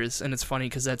 years, and it's funny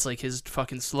because that's like his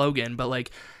fucking slogan, but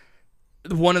like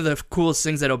one of the coolest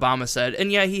things that Obama said,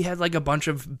 and yeah, he had like a bunch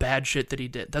of bad shit that he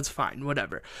did. That's fine,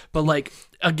 whatever. But like,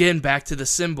 again, back to the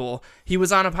symbol, he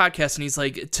was on a podcast and he's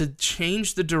like, to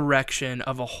change the direction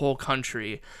of a whole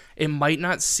country, it might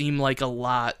not seem like a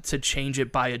lot to change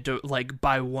it by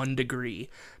by 1 degree.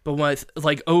 But with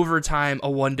like over time, a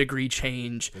 1 degree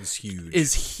change is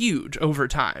huge over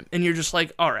time. And you're just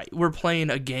like, all right, we're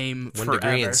playing a game forever. 1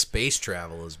 degree in space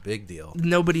travel is a big deal.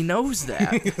 Nobody knows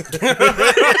that.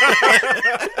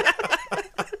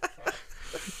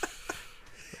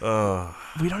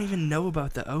 We don't even know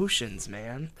about the oceans,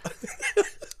 man.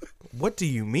 What do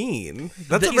you mean?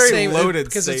 That's a very loaded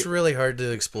because it's really hard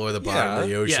to explore the bottom of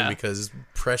the ocean because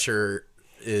pressure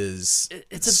is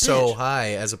it's so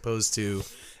high as opposed to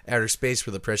outer space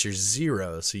where the pressure's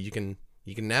 0, so you can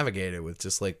navigate it with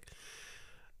just like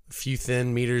a few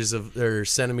thin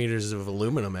centimeters of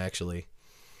aluminum actually.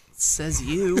 Says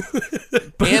you.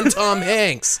 And Tom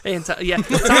Hanks. And Tom Hanks.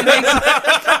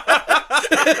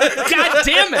 God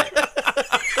damn it.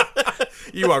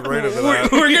 You walk right into that.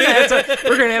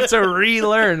 We're gonna have to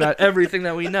relearn everything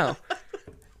that we know.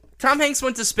 Tom Hanks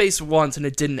went to space once and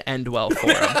it didn't end well for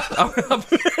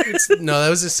him. No, that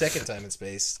was his second time in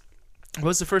space. What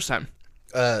was the first time?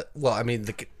 Well, I mean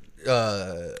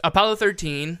Apollo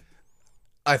 13.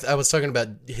 I was talking about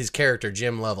his character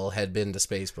Jim Lovell had been to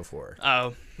space before.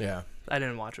 Oh, yeah. I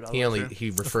didn't watch it all. He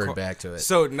referred back to it.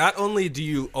 So not only do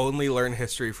you only learn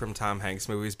history from Tom Hanks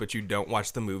movies, but you don't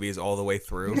watch the movies all the way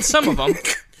through. Some of them.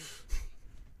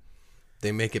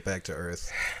 They make it back to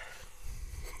Earth.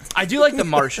 I do like The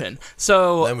Martian.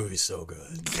 So that movie's so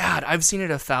good. God, I've seen it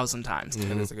 1,000 times.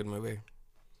 It is a good movie.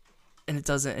 and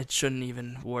it shouldn't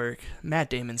even work. Matt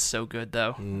Damon's so good,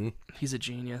 though. Mm-hmm. He's a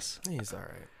genius. He's all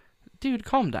right. Dude,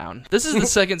 calm down. This is the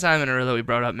second time in a row that we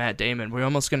brought up Matt Damon. We're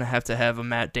almost going to have a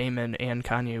Matt Damon and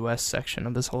Kanye West section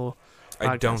of this whole podcast.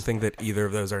 I don't think that either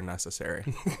of those are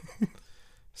necessary.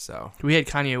 So we had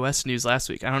Kanye West news last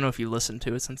week. I don't know if you listened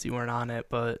to it since you weren't on it,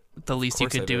 but the least you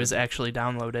could do is actually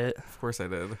download it. Of course I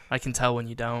did. I can tell when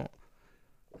you don't.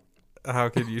 How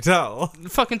could you tell?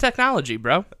 Fucking technology,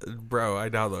 bro. Bro, I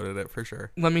downloaded it for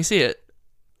sure. Let me see it.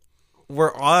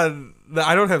 We're on.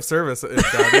 I don't have service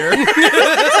down here.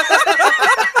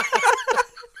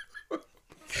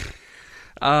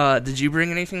 Did you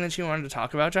bring anything that you wanted to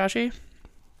talk about, Joshy?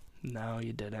 No,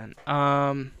 you didn't.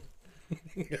 I've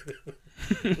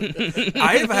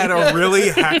had a really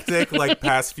hectic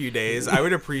past few days. I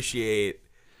would appreciate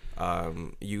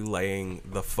you laying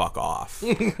the fuck off.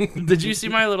 Did you see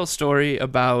my little story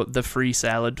about the free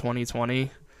salad 2020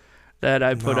 that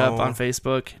I put up on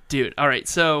Facebook? Dude, all right,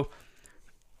 so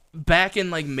back in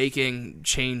making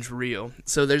change real.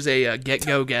 So there's a Get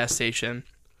Go gas station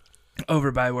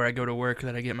over by where I go to work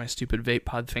that I get my stupid vape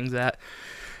pod things at.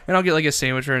 And I'll get a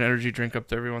sandwich or an energy drink up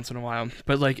there every once in a while.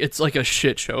 But it's a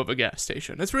shit show of a gas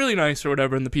station. It's really nice or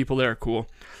whatever, and the people there are cool.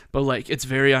 But it's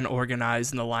very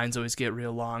unorganized, and the lines always get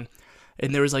real long.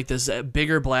 And there was this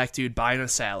bigger black dude buying a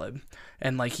salad,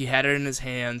 and he had it in his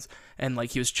hands, and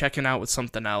he was checking out with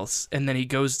something else. And then he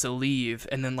goes to leave,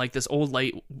 and then this old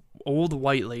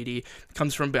white lady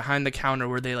comes from behind the counter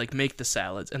where they make the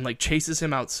salads, and chases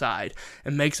him outside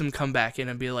and makes him come back in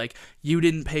and be like, "You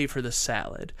didn't pay for the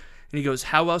salad." And he goes,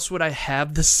 "How else would I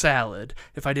have the salad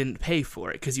if I didn't pay for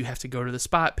it? Because you have to go to the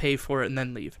spot, pay for it, and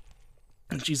then leave."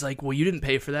 And she's like, "Well, you didn't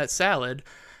pay for that salad.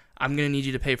 I'm going to need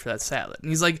you to pay for that salad." And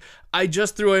he's like, "I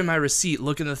just threw away my receipt,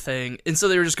 look in the thing." And so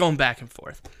they were just going back and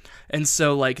forth. And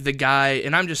so the guy,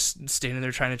 and I'm just standing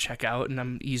there trying to check out, and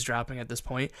I'm eavesdropping at this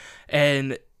point.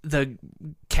 And the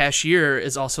cashier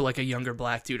is also a younger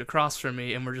black dude across from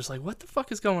me. And we're just like, "What the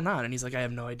fuck is going on?" And he's like, "I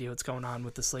have no idea what's going on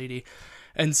with this lady."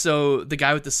 And so the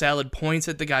guy with the salad points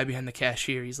at the guy behind the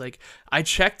cashier. He's like, "I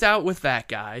checked out with that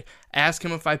guy. Ask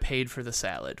him if I paid for the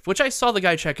salad." Which I saw the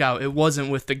guy check out. It wasn't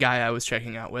with the guy I was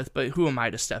checking out with, but who am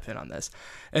I to step in on this?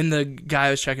 And the guy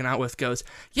I was checking out with goes,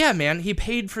 "Yeah, man, he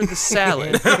paid for the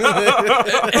salad."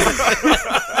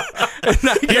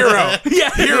 Hero. Yeah.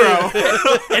 Hero.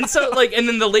 And so, and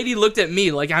then the lady looked at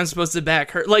me like I'm supposed to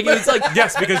back her. It's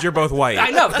yes, because you're both white. I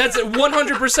know. That's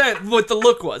 100% what the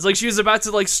look was. She was about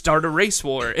to, start a race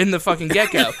war in the fucking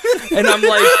Get-Go. And I'm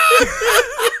like...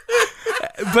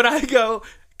 But I go...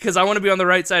 Because I want to be on the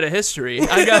right side of history.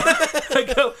 I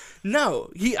go, "No."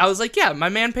 I was like, "Yeah, my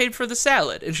man paid for the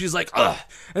salad." And she's like, "Ugh."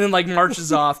 And then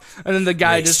marches off. And then the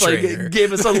guy just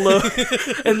gave us a look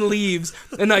and leaves.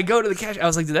 And I go to the cashier. I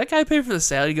was like, "Did that guy pay for the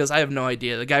salad?" He goes, "I have no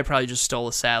idea. The guy probably just stole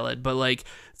a salad. But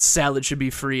salad should be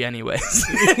free anyways."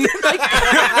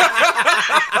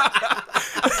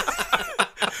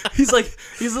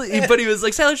 But he was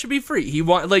like, "Salad should be free." He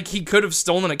could have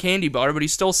stolen a candy bar, but he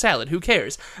stole salad. Who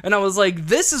cares? And I was like,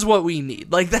 "This is what we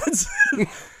need." That's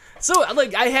so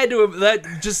I had to that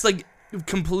just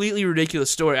completely ridiculous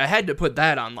story. I had to put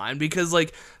that online because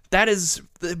that is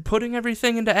putting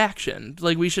everything into action.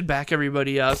 We should back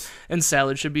everybody up, and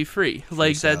salad should be free.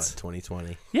 That's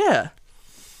 2020. Yeah,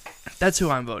 that's who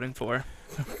I'm voting for.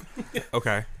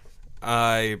 Okay,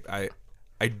 I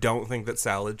don't think that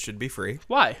salad should be free.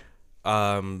 Why?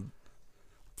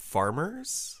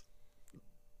 Farmers?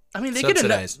 I mean, they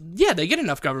Subsidized. get enough. Yeah, they get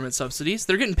enough government subsidies.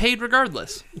 They're getting paid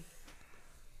regardless.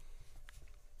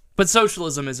 But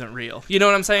socialism isn't real. You know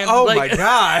what I'm saying? Oh my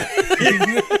god!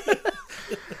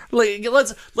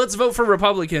 Let's vote for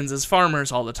Republicans as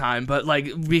farmers all the time, but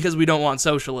because we don't want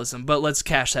socialism. But let's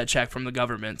cash that check from the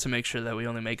government to make sure that we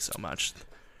only make so much.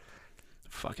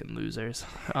 Fucking losers.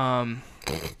 I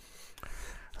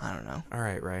don't know. All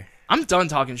right, Ray. I'm done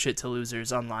talking shit to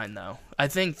losers online, though. I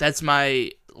think that's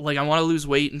my... I want to lose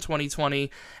weight in 2020,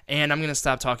 and I'm going to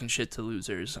stop talking shit to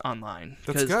losers online.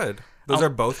 That's good. Those are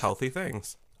both healthy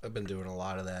things. I've been doing a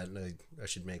lot of that, and I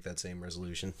should make that same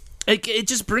resolution. It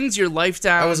just brings your life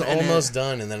down. I was almost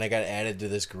done, and then I got added to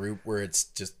this group where it's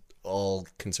just all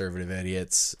conservative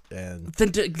idiots. And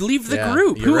then leave the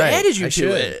group. Who added you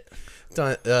to it?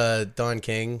 Don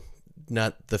King.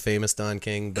 Not the famous Don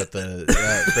King, but the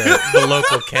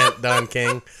local Kent Don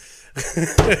King.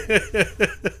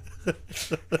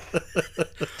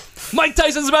 Mike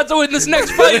Tyson's about to win this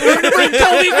next fight. We're going to bring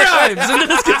Kobe Grimes into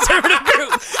this conservative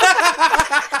group.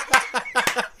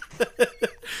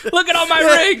 Look at all my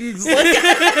rings.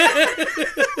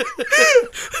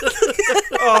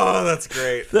 Oh, that's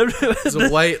great. He's a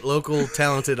white, local,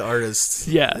 talented artist.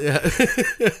 Yeah.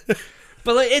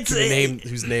 But like it's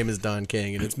whose name is Don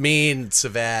King, and it's me and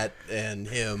Savat and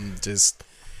him just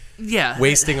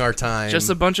wasting our time. Just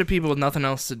a bunch of people with nothing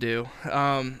else to do,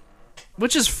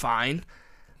 which is fine.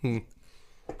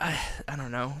 I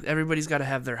don't know. Everybody's got to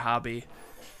have their hobby.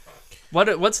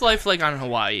 What's life like on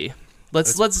Hawaii?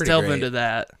 Let's delve great. into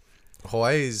that.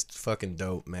 Hawaii's fucking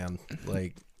dope, man.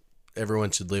 Like,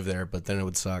 everyone should live there, but then it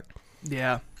would suck.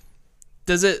 Yeah.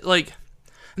 Does it like?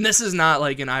 And this is not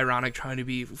like an ironic, trying to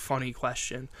be funny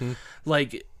question.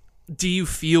 Like, do you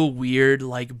feel weird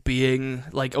like being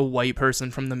like a white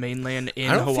person from the mainland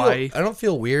in Hawaii? I don't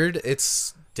feel weird.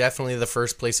 It's definitely the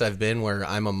first place I've been where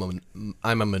I'm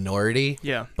a minority.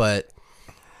 Yeah. But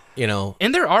you know,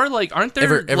 and there are like, aren't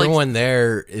there? Everyone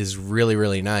there is really,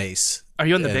 really nice. Are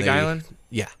you on the Big Island?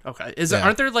 Yeah. Okay.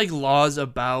 Aren't there like laws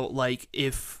about like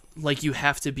if like you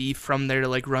have to be from there to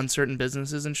like run certain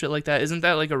businesses and shit like that? Isn't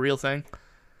that like a real thing?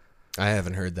 I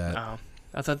haven't heard that. Oh,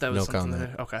 I thought that was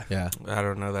something. Okay. Yeah. I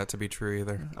don't know that to be true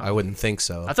either. I wouldn't think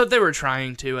so. I thought they were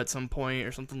trying to at some point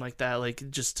or something like that, like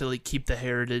just to like keep the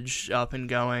heritage up and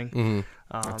going. Mm-hmm.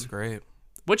 That's great.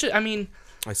 Which I mean,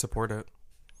 I support it.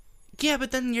 Yeah,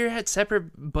 but then you're at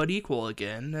separate but equal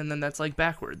again, and then that's like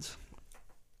backwards.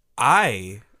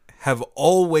 I have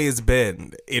always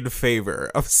been in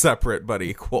favor of separate but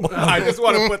equal. I just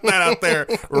want to put that out there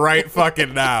right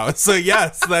fucking now. So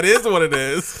yes, that is what it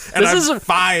is, and I'm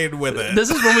fine with it.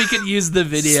 This is when we could use the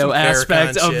video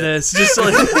aspect of this. Just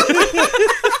like,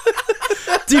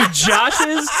 dude,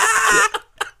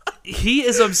 he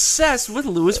is obsessed with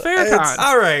Louis Farrakhan.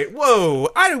 All right, whoa.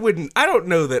 I don't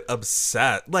know that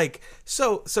obsessed. Like,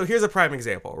 so here's a prime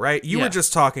example, right? You were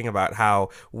just talking about how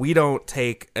we don't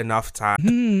take enough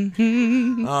time.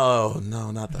 Oh,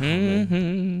 no, not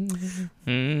the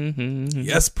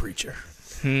Yes, preacher.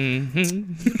 You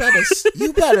better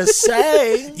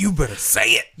say. You better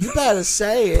say it. You better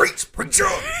say it. Preacher.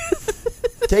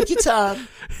 Take your time.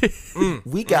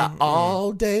 We got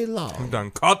all day long.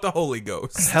 Done caught the Holy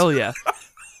Ghost. Hell yeah.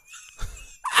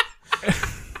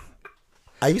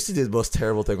 I used to do the most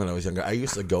terrible thing when I was younger. I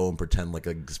used to go and pretend like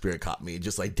a spirit caught me,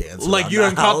 just like dance. Like you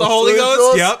done caught the Holy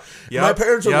Ghost? Yep. My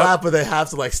parents would laugh, but they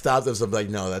have to like stop them. So I'm like,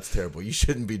 no, that's terrible. You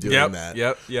shouldn't be doing that.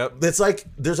 Yep. It's like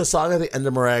there's a song at the end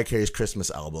of Mariah Carey's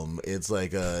Christmas album. It's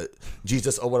like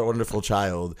Jesus, oh what a wonderful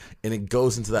child, and it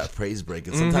goes into that praise break.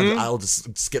 And sometimes I'll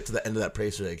just skip to the end of that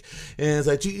praise break, and it's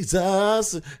like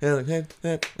Jesus. Yep.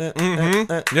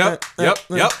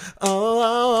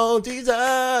 Oh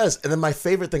Jesus. And then my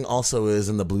favorite thing also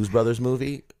is in the Blues Brothers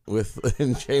movie with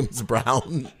James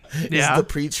Brown. He's the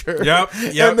preacher. Yep.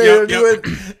 And they're doing,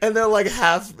 and they're like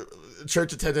half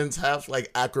church attendants, half like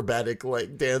acrobatic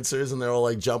like dancers, and they're all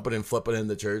like jumping and flipping in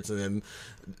the church. And then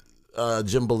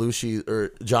John Belushi's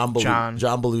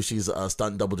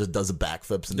stunt double just does a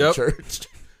backflips in the church.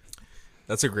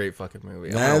 That's a great fucking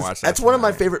movie. I'm gonna watch that. That's one of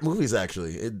my favorite movies,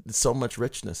 actually. It's so much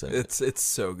richness in it. It's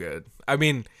so good. I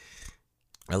mean,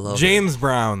 I love James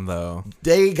Brown though.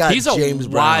 They got He's James a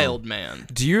Brown. wild man.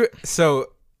 Do you so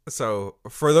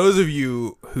for those of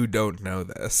you who don't know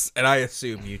this, and I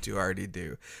assume you two already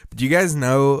do, but do you guys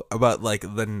know about like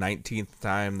the 19th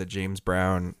time that James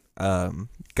Brown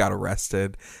got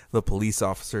arrested? The police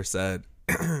officer said,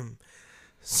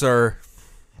 "Sir,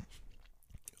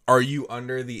 are you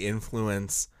under the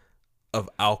influence of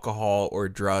alcohol or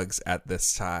drugs at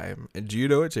this time?" And do you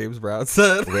know what James Brown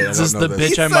said? Wait, Is this the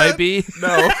bitch I might be?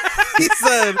 No. He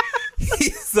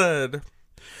said,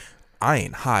 I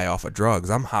ain't high off of drugs.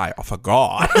 I'm high off of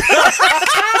God.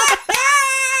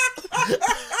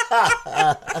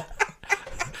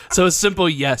 So a simple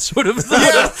yes would have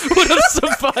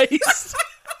sufficed.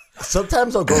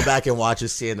 Sometimes I'll go back and watch a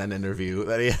CNN interview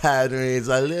that he had where he's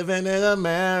like, living in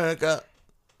America.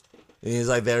 And he's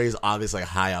like there, he's obviously like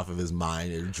high off of his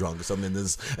mind or drunk or something.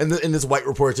 And this white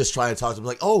reporter just trying to talk to him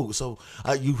like, oh, so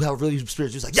you have really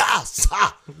spiritual? He's like, yes,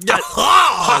 God.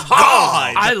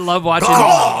 I love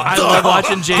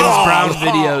watching James Brown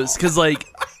videos because like,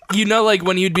 you know, like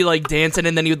when you'd be like dancing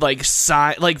and then he would like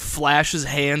flash his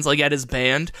hands like at his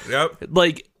band. Yep.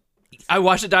 Like, I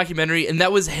watched a documentary and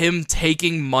that was him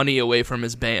taking money away from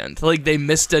his band. Like they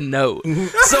missed a note.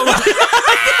 So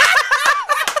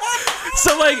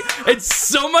like it's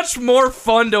so much more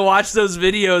fun to watch those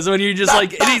videos when you're just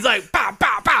like, and he's like, bah,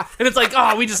 bah, bah, and it's like,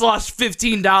 oh, we just lost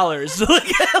 $15.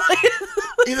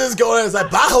 He just go in and is like,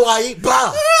 bah, Hawaii,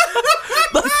 bah.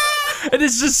 And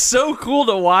it's just so cool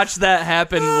to watch that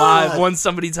happen live once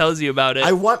somebody tells you about it.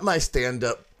 I want my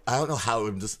stand-up I don't know how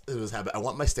it was happening. I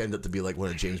want my stand-up to be like one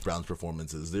of James Brown's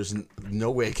performances. There's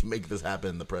no way I can make this happen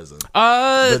in the present.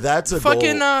 But that's a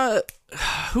fucking goal.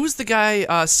 Who's the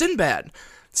guy? Sinbad.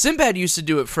 Sinbad used to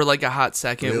do it for like a hot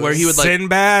second, where he would like.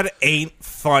 Sinbad ain't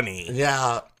funny.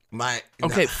 Yeah,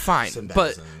 Okay, fine, Sinbad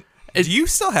but isn't. Do you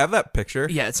still have that picture?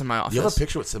 yeah, it's in my office. You have a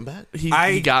picture with Sinbad?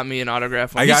 He got me an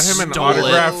autograph. I got him an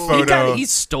autograph photo. He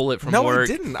stole it from No, work.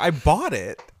 I didn't. I bought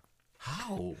it.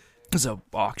 How? It was an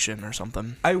auction or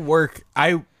something.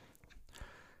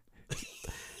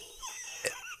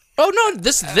 Oh no,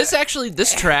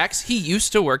 this tracks. He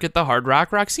used to work at the Hard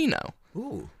Rock Roxino.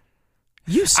 Ooh.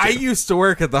 I used to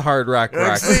work at the Hard Rock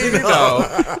Roxino,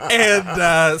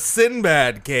 and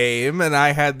Sinbad came, and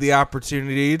I had the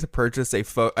opportunity to purchase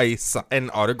an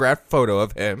autographed photo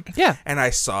of him. Yeah. And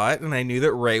I saw it, and I knew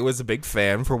that Ray was a big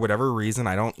fan for whatever reason.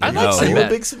 I don't know. I like Are you Sinbad. a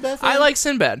big Sinbad fan? I like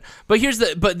Sinbad,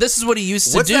 but this is what he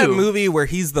used to What's do. that movie where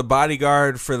he's the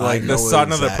bodyguard for like know the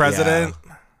son of the exact- president?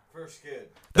 yeah.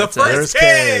 The First first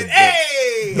kid. Kid.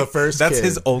 Hey, The first That's kid.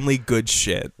 his only good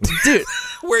shit. Dude,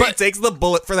 Where he takes the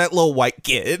bullet for that little white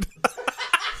kid.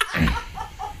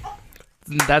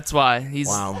 that's why he's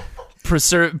Wow.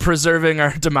 preserving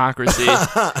our democracy.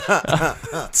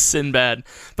 Sinbad.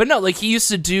 But no, like he used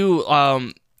to do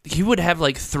he would have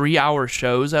like 3-hour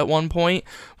shows at one point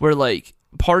where like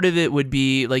part of it would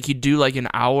be like he'd do like an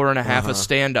hour and a half of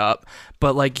stand up,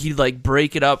 but like he'd like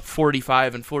break it up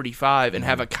 45 and 45 and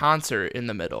have a concert in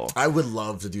the middle. I would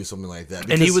love to do something like that.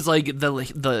 And he because was like the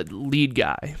lead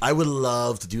guy. I would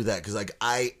love to do that because like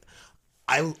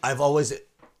I've always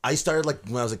I started like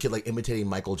when I was a kid like imitating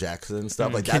Michael Jackson and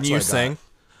stuff like that. Can you sing?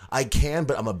 I can,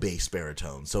 but I'm a bass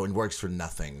baritone, so it works for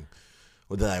nothing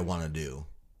that I want to do.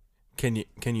 Can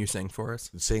you sing for us?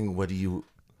 Sing, what do you?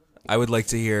 I would like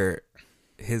to hear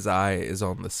 "His Eye Is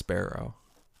on the Sparrow."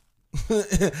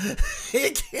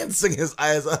 He can't sing his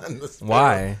eyes on the sparrow.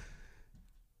 Why?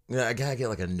 Yeah, I gotta get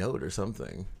like a note or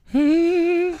something.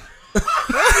 Is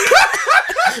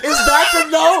that the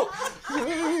note?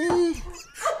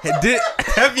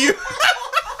 Have you?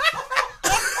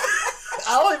 I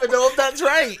don't even know if that's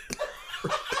right.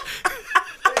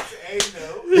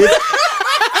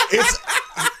 It's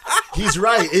he's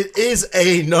right. It is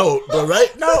a note, but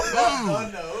right? No.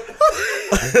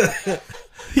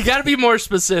 You got to be more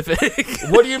specific.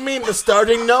 What do you mean the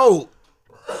starting note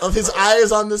of his eye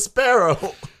is on the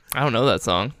sparrow? I don't know that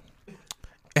song.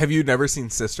 Have you never seen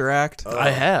Sister Act? I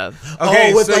have.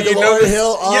 Okay, with so like you know Lauryn this-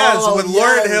 Hill? Yes, Oh, with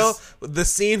Lauryn Hill, yes. the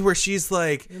scene where she's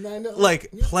like, And I know-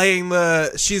 playing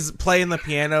the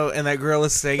piano, and that girl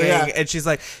is singing, Yeah. and she's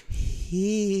like,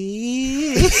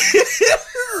 "He."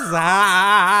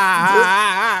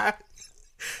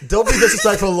 Don't be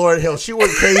disrespectful to Lauryn Hill. She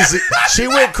went crazy. She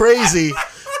went crazy.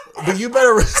 But you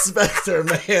better respect her,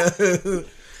 man.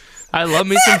 I love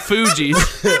me some Fugees.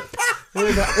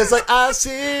 It's like, I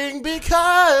sing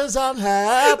because I'm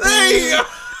happy. There you go.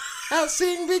 I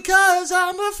sing because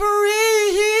I'm a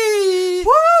free.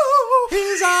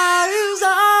 His eye is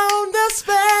on the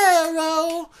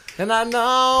sparrow, and I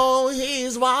know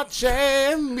he's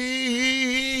watching me.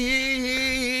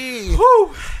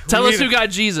 Tell us who got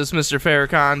Jesus, Mr.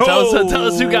 Farrakhan. Tell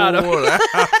us who got him.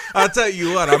 I'll tell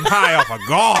you what, I'm high off of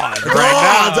God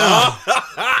right now.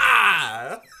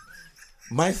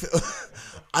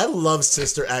 I love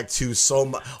Sister Act 2 so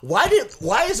much. Why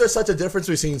is there such a difference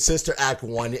between Sister Act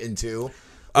 1 and 2?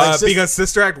 Because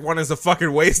Sister Act 1 is a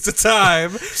fucking waste of time.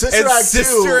 Sister Act 2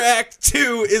 Sister Act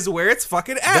 2 is where it's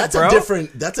fucking at, that's bro.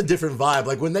 That's a different vibe.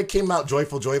 Like when they came out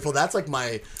Joyful, that's like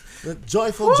my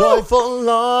joyful, joyful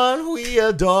Lord, we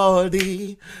adore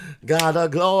thee. God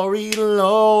of glory,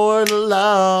 Lord of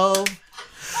love.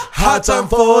 Hearts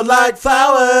unfold like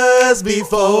flowers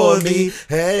before thee.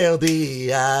 Hail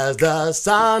thee as the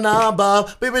sun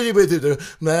above.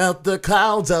 Melt the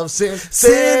clouds of sin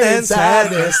and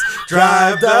sadness.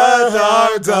 Drive the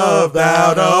dark of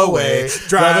doubt away.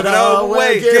 Drive it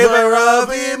away, giver of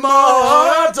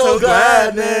immortal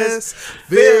gladness.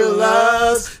 Fill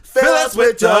us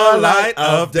with your light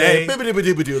of day.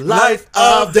 Light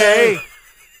of day.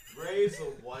 Ray's the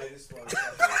whitest one.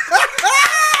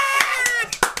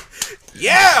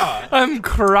 Yeah! I'm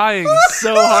crying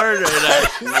so hard right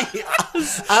now.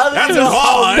 That's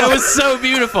God. That was so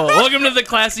beautiful. Welcome to the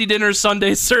Classy Dinner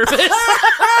Sunday service.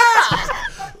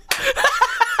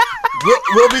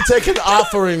 We'll be taking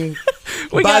offering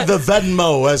by the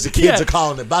Venmo, as the kids are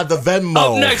calling it. By the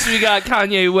Venmo. Up next, we got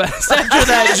Kanye West. After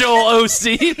that, Joel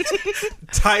Osteen.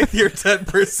 Tithe your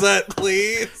 10%,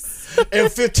 please.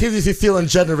 And 15 if you're feeling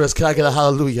generous. Can I get a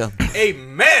hallelujah?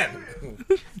 Amen.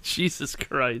 Jesus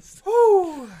Christ.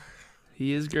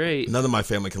 He is great. None of my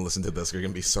family can listen to this. They're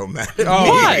gonna be so mad.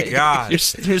 Oh Why? my god.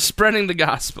 You're spreading the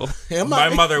gospel. Am My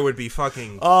I? mother would be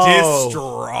fucking Oh.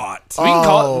 distraught. We can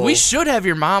call. Oh. We should have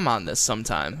your mom on this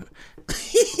sometime.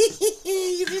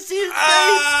 You just see his face.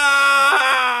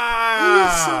 Ah!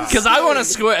 Because I want to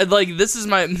square. Like this is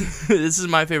my this is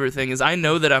my favorite thing. Is I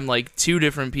know that I'm like two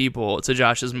different people to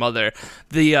Josh's mother.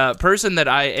 The person that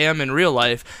I am in real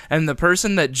life, and the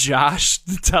person that Josh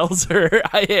tells her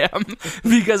I am.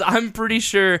 Because I'm pretty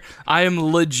sure I am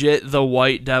legit the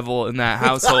white devil in that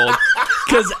household.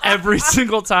 Because every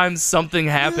single time something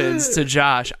happens to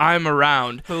Josh, I'm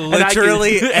around. And I can-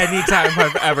 Literally anytime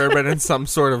I've ever been in some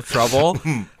sort of trouble,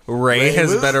 Ray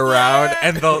has was been around,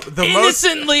 and the most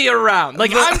innocently around.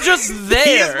 Like I'm just he has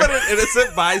there. been an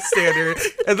innocent bystander.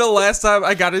 And the last time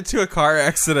I got into a car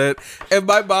accident, and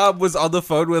my mom was on the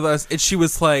phone with us, and she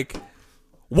was like,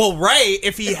 "Well, Ray,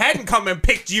 if he hadn't come and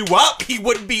picked you up, he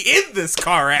wouldn't be in this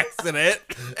car accident."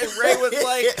 And Ray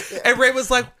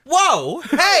was like, "Whoa,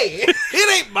 hey,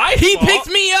 it ain't my He fault." picked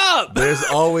me up. There's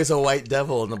always a white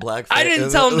devil in the black. I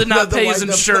didn't tell him to not the pay white his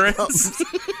devil insurance. comes.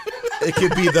 It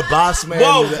could be the boss man.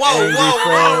 Whoa, the whoa, angry whoa,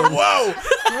 friend. whoa,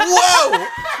 whoa,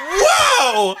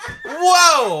 whoa,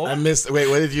 whoa, I whoa. missed. Wait,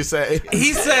 what did you say?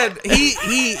 He said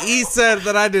he said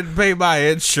that I didn't pay my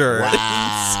insurance.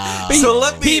 Wow. So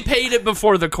let me He paid it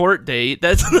before the court date.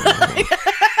 That's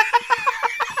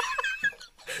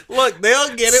look.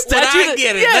 They'll get it when I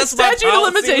get it. Yeah, That's my statute of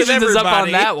policy with limitations is up on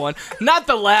everybody. that one. Not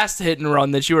the last hit and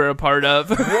run that you were a part of.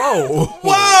 Whoa.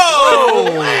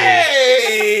 Whoa!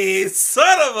 Hey,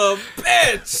 son of a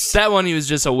bitch! That one he was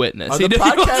just a witness. Are He the didn't-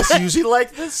 podcasts usually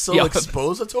like this? So Yeah.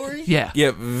 expository? Yeah.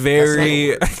 Yeah,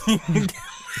 very.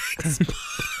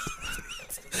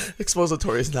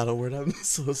 Expository is not a word. I'm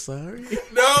so sorry.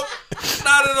 Nope,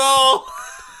 not at all.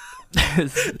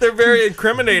 They're very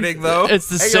incriminating, though. It's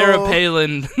the Hey, Sarah yo.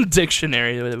 Palin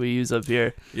dictionary that we use up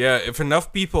here. Yeah, if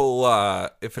enough people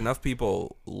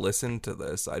listen to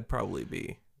this, I'd probably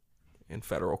be in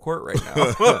federal court right now.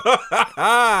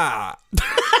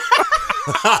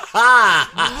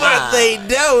 But they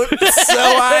don't, so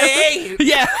I ain't.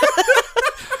 Yeah.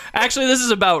 Actually, this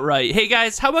is about right. Hey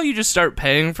guys, how about you just start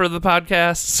paying for the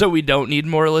podcast so we don't need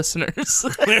more listeners?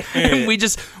 And we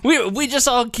just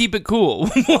all keep it cool.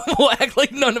 We'll act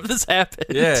like none of this happened.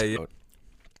 Yeah.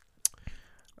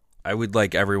 I would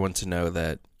like everyone to know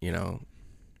that,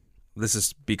 this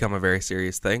has become a very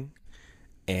serious thing.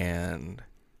 And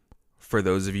for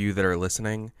those of you that are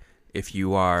listening, if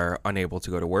you are unable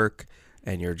to go to work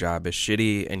and your job is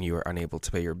shitty and you are unable to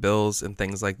pay your bills and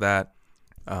things like that,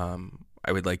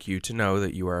 I would like you to know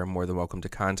that you are more than welcome to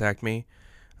contact me.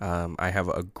 I have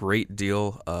a great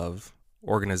deal of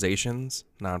organizations,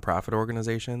 nonprofit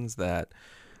organizations that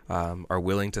are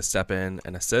willing to step in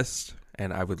and assist,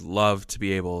 and I would love to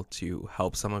be able to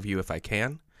help some of you if I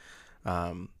can.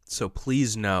 So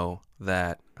please know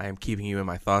that I am keeping you in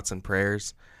my thoughts and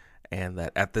prayers, and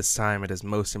that at this time it is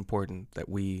most important that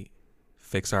we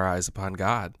fix our eyes upon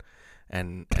God.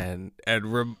 And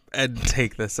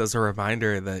take this as a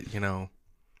reminder that,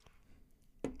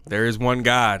 there is one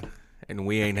God and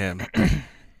we ain't him.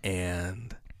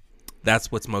 And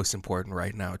that's what's most important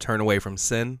right now. Turn away from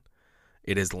sin.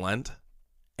 It is Lent.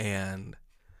 And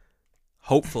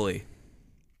hopefully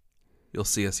you'll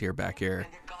see us back here.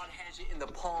 God has you in the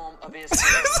palm of his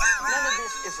hand. None of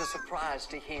this is a surprise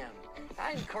to him.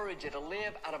 I encourage you to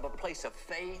live out of a place of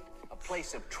faith, a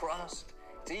place of trust.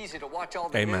 It's easy to watch all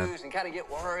the Amen. news and kind of get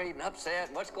worried and upset.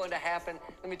 What's going to happen?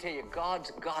 Let me tell you, God's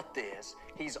got this.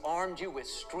 He's armed you with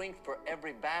strength for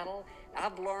every battle.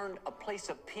 I've learned a place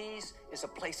of peace is a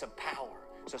place of power.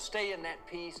 So stay in that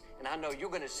peace, and I know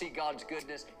you're going to see God's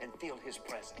goodness and feel his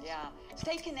presence. Yeah.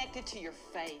 Stay connected to your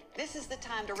faith. This is the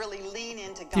time to really lean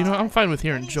into God. You know, I'm fine with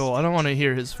hearing Joel. I don't want to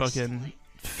hear his fucking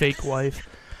fake wife.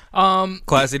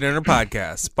 Classy Dinner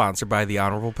Podcast, sponsored by the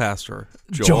Honorable Pastor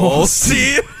Joel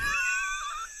C.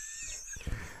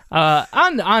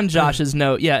 On Josh's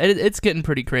note, yeah, it's getting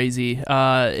pretty crazy.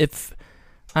 If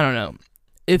I don't know,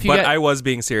 if you But got, I was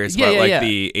being serious Yeah, about yeah.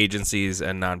 the agencies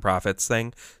and nonprofits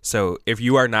thing. So if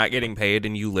you are not getting paid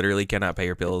and you literally cannot pay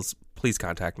your bills, please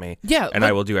contact me. Yeah, and like,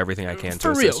 I will do everything I can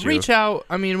for to real, assist you. reach out.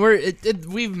 I mean,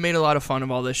 we've made a lot of fun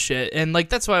of all this shit, and like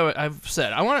that's why I've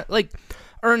said I want to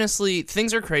earnestly.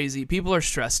 Things are crazy. People are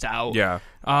stressed out. Yeah.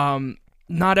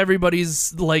 Not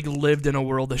everybody's lived in a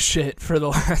world of shit for the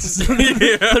last 30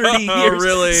 years.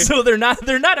 Really? So they're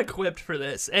not equipped for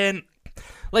this. And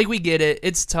we get it.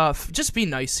 It's tough. Just be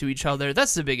nice to each other.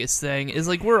 That's the biggest thing. Is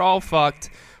we're all fucked.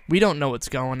 We don't know what's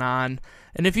going on.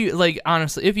 And if you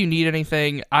honestly, if you need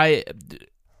anything,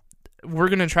 we're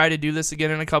going to try to do this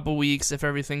again in a couple weeks if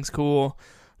everything's cool.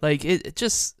 Like it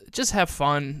just have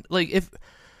fun. Like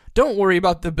don't worry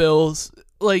about the bills.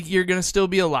 Like you're gonna still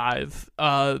be alive.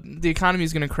 The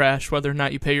economy's gonna crash whether or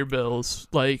not you pay your bills.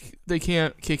 Like they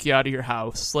can't kick you out of your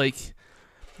house. Like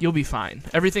you'll be fine.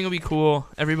 Everything will be cool.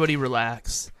 Everybody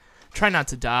relax. Try not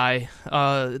to die.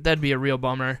 That'd be a real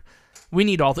bummer. We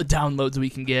need all the downloads we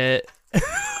can get.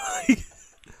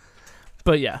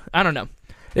 But yeah, I don't know.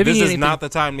 If this is not the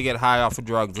time to get high off of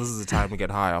drugs. This is the time to get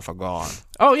high off of God.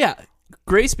 Oh yeah,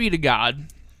 grace be to God.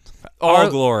 All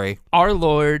glory. Our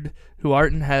Lord, who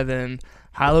art in heaven,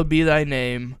 hallowed be thy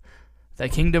name. Thy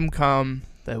kingdom come,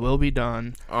 thy will be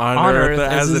done. On earth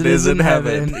as it is in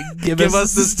heaven. Give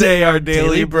us this day our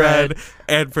daily bread,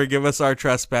 and forgive us our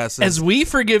trespasses. As we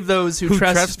forgive those who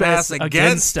trespass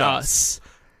against us.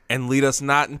 And lead us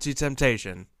not into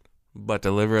temptation, but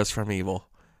deliver us from evil.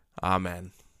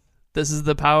 Amen. This is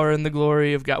the power and the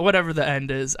glory of God. Whatever the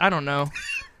end is. I don't know.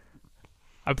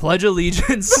 I pledge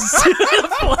allegiance to the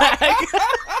flag.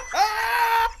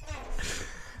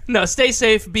 No, stay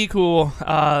safe. Be cool.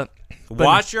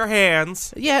 Wash your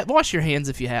hands. Yeah, wash your hands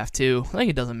if you have to. I think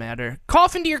it doesn't matter.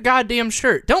 Cough into your goddamn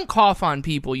shirt. Don't cough on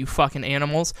people, you fucking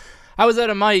animals. I was at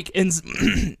a mic and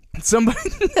somebody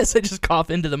said just cough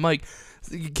into the mic.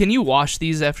 Can you wash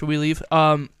these after we leave?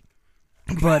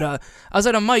 But I was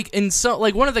at a mic, and so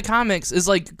like one of the comics is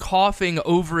like coughing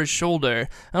over his shoulder.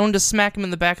 I wanted to smack him in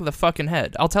the back of the fucking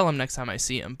head. I'll tell him next time I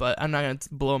see him, but I'm not gonna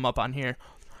blow him up on here.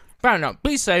 But I don't know.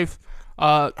 Be safe.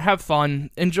 Have fun.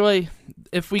 Enjoy.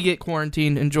 If we get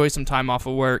quarantined, enjoy some time off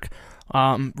of work.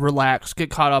 Relax. Get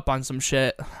caught up on some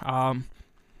shit.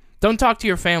 Don't talk to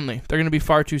your family. They're gonna be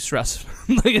far too stressed.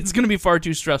 Like it's gonna be far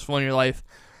too stressful in your life.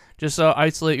 Just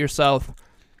isolate yourself.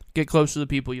 Get close to the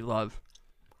people you love.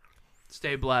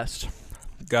 Stay blessed.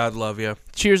 God love you.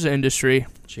 Cheers to industry.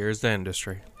 Cheers to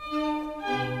industry.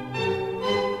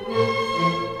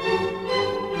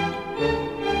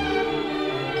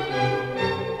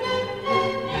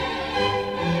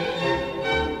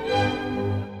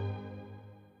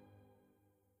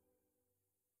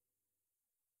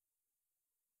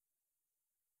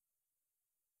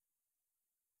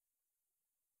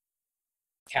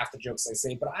 half the jokes I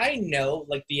say, but I know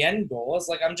like the end goal is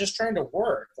like I'm just trying to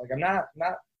work. Like I'm not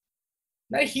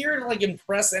here to like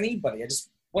impress anybody. I just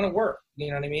want to work. You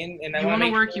know what I mean? And I want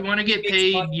to work. You want to get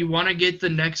paid. Fun. You want to get the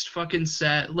next fucking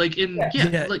set. Like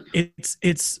like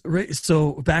it's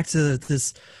so back to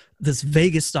this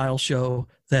Vegas style show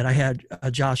that I had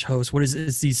Josh host. What is it?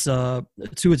 It's these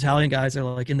two Italian guys that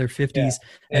are like in their 50s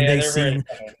and they sing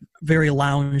very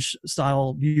lounge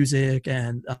style music,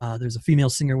 and there's a female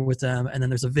singer with them, and then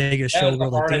there's a Vegas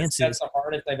showgirl that dances. That's the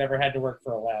hardest I've ever had to work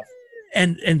for a laugh.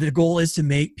 And the goal is to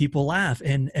make people laugh.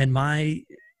 And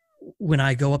when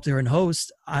I go up there and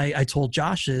host, I told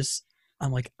Josh this.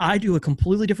 I'm like, I do a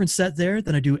completely different set there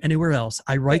than I do anywhere else.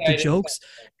 I write the jokes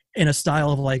in a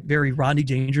style of like very Rodney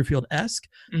Dangerfield-esque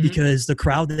because the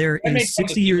crowd there is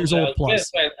 60 years old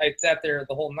plus. I sat there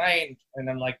the whole night and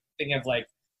I'm like thinking of like,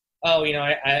 oh, you know,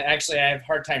 I actually have a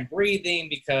hard time breathing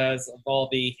because of all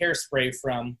the hairspray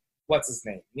from what's his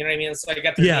name. You know what I mean? So I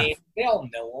got their name. They all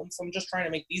know them. So I'm just trying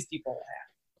to make these people laugh.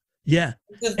 Yeah.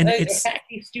 It's a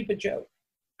hacky, stupid joke.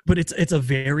 But it's a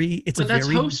very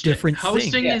different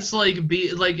hosting thing. Is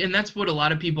and that's what a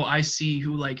lot of people I see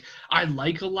who like I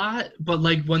like a lot, but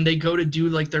like when they go to do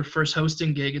like their first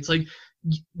hosting gig, it's like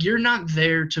you're not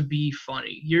there to be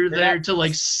funny. You're there to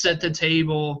like set the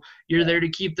table. You're there to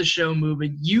keep the show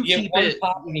moving. You keep it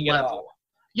level.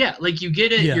 Yeah, like you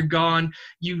get it, you're gone.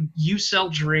 You sell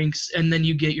drinks and then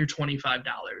you get your $25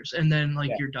 and then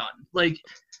like you're done. Like,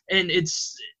 and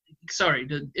it's. Sorry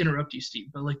to interrupt you, Steve,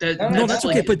 but like that. No, that's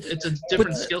okay. But it's a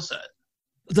different skill set.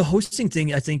 The hosting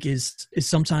thing, I think, is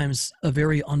sometimes a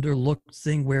very underlooked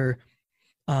thing. Where,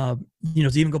 to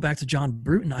even go back to John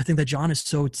Bruton, I think that John is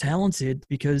so talented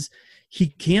because he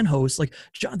can host. Like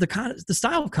John, the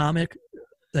style of comic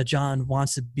that John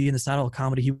wants to be, in the style of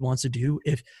comedy he wants to do.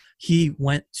 If he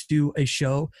went to a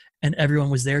show and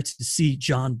everyone was there to see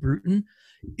John Bruton,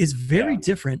 is very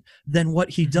different than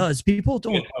what he does. People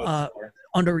don't.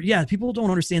 People don't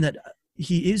understand that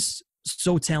he is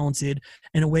so talented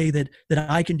in a way that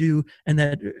I can do and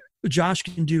that Josh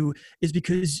can do, is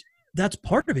because that's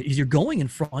part of it. Is you're going in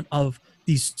front of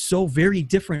these so very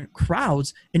different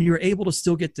crowds and you're able to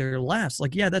still get their laughs.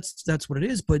 Like, yeah, that's what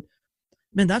it is. But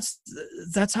man, that's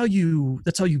how you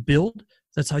build.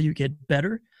 That's how you get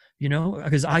better. You know,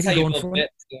 because I can go in front.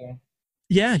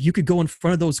 Yeah, you could go in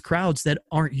front of those crowds that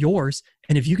aren't yours,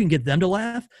 and if you can get them to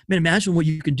laugh, man, imagine what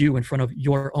you can do in front of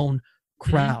your own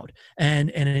crowd. And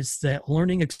it's that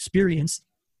learning experience,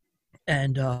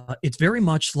 and it's very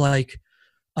much like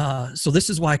So this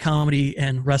is why comedy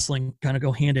and wrestling kind of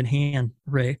go hand in hand,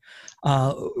 Ray.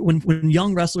 When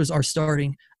young wrestlers are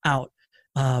starting out,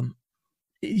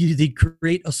 they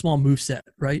create a small move set,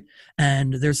 right?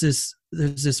 And there's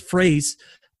this phrase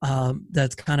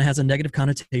that kind of has a negative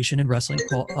connotation in wrestling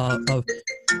called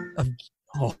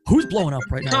who's blowing up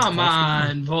right now? Come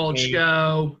on,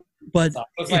 Volchko. But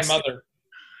that's my mother.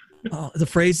 The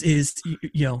phrase is,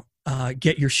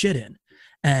 get your shit in.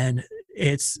 And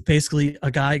it's basically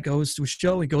a guy goes to a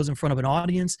show, he goes in front of an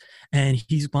audience, and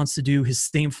he wants to do his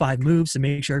same 5 moves and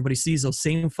make sure everybody sees those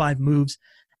same 5 moves.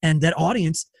 And that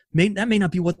audience, may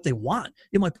not be what they want.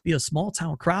 It might be a small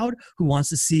town crowd who wants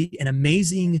to see an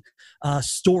amazing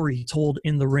story told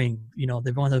in the ring.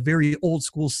 They want a very old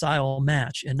school style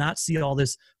match and not see all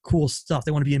this cool stuff.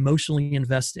 They want to be emotionally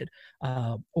invested.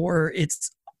 Or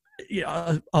it's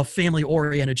a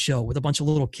family-oriented show with a bunch of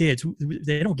little kids who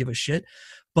they don't give a shit.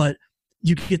 But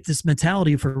you get this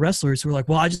mentality for wrestlers who are like,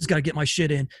 well, I just got to get my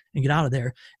shit in and get out of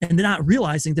there. And they're not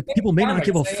realizing that people may not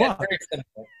give a fuck.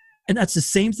 And that's the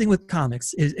same thing with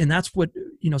comics. And that's what,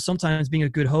 sometimes being a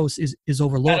good host is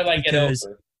overlooked. How do I get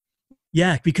over?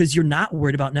 Yeah, because you're not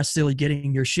worried about necessarily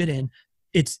getting your shit in.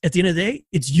 It's at the end of the day,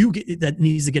 it's you that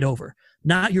needs to get over,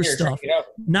 not your stuff,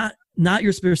 not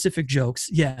your specific jokes.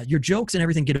 Yeah, your jokes and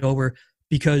everything get over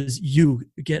because you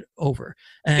get over.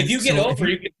 And if you get over,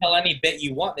 you can tell any bit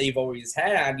you want that you've always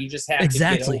had. You just have to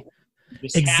get over.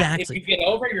 If you get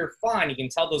over, you're fine. You can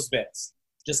tell those bits.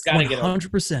 Just gotta get over.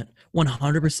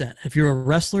 100%. If you're a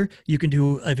wrestler, you can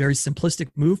do a very simplistic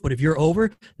move, but if you're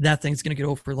over, that thing's gonna get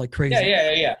over like crazy.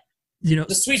 Yeah. The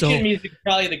Sweet so, Chin Music is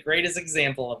probably the greatest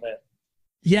example of it.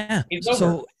 Yeah.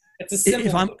 So it's a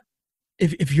simple.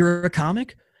 If you're a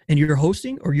comic and you're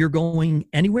hosting or you're going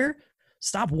anywhere,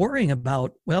 stop worrying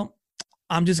about, well,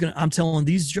 I'm telling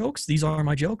these jokes. These are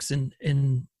my jokes, and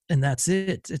that's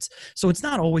it. It's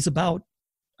not always about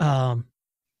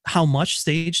how much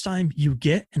stage time you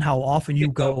get and how often you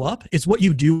go up. It's what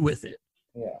you do with it.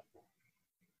 Yeah.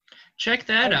 Check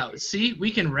that out. See, we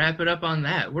can wrap it up on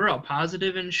that. We're all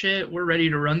positive and shit. We're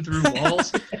ready to run through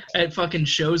walls at fucking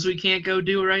shows we can't go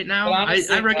do right now. Well,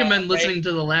 I recommend listening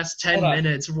to the last 10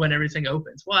 minutes when everything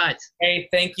opens. What? Hey,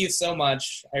 thank you so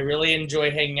much. I really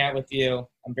enjoy hanging out with you.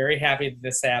 I'm very happy that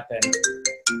this happened.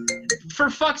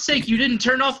 For fuck's sake, you didn't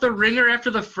turn off the ringer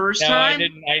after the first time? No, I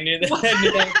didn't. I knew that was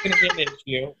going to be an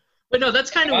issue. But no,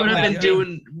 that's kind of what I've been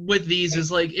doing with these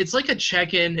is like, it's like a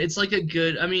check-in. It's like a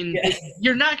good,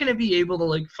 you're not going to be able to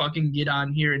like fucking get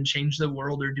on here and change the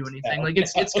world or do anything. Like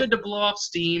it's good to blow off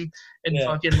steam and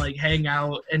fucking like hang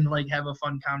out and like have a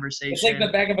fun conversation. It's like the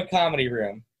back of a comedy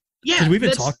room. Yeah. Did we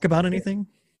even talk about anything?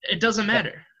 It doesn't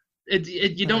matter.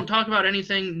 You don't talk about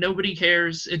anything. Nobody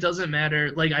cares. It doesn't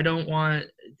matter. Like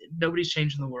nobody's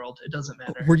changing the world. It doesn't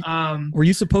matter. Were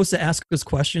you supposed to ask us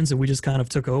questions and we just kind of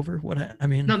took over?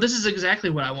 No, this is exactly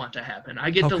what I want to happen. I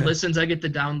get the listens. I get the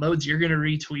downloads. You're going to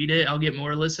retweet it. I'll get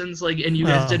more listens. And you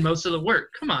guys did most of the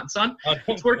work. Come on, son.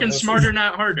 It's working smarter,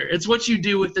 not harder. It's what you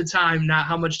do with the time, not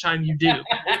how much time you do.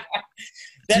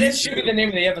 That should be the name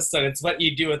of the episode. It's what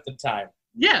you do with the time.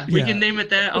 Yeah, we can name it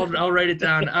that. I'll write it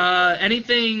down.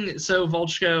 Anything? So,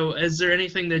 Volchko, is there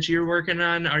anything that you're working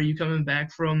on? Are you coming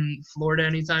back from Florida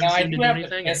anytime soon to do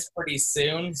anything? I pretty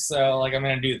soon, so I'm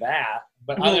gonna do that.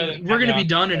 But we're gonna be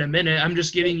done in a minute. I'm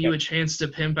just giving you a chance to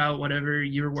pimp out whatever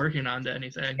you're working on to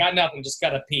anything. Got nothing. Just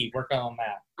gotta pee. Work on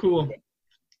that. Cool.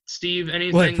 Steve,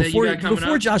 anything that you got coming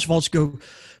before up?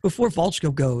 Before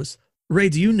Volchko goes, Ray,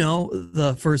 do you know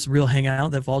the first real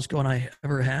hangout that Volchko and I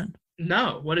ever had?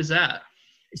 No. What is that?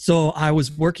 So I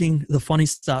was working the Funny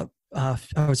Stop. I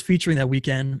was featuring that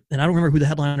weekend, and I don't remember who the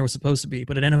headliner was supposed to be,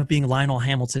 but it ended up being Lionel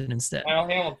Hamilton instead. Lionel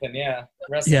Hamilton,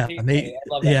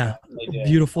 yeah.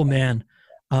 Beautiful man,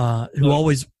 who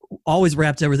always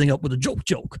wrapped everything up with a joke.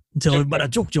 Tell everybody a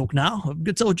joke now. I'm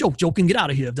gonna tell a joke and get out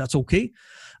of here if that's okay.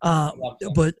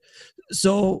 But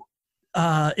so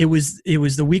it was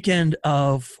the weekend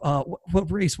of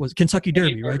what race was it? Kentucky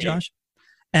Derby, right, Josh?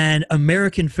 And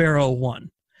American Pharoah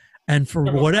won. And for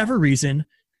whatever reason,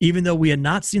 even though we had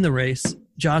not seen the race,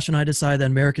 Josh and I decided that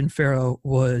American Pharoah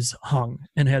was hung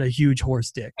and had a huge horse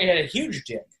dick. He had a huge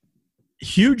dick.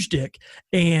 Huge dick.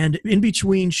 And in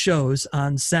between shows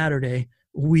on Saturday,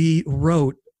 we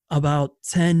wrote about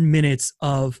 10 minutes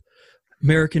of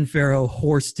American Pharoah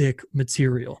horse dick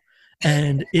material.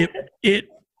 And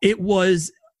it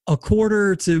was a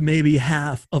quarter to maybe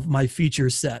half of my feature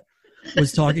set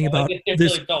was talking about it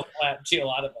this. Really felt flat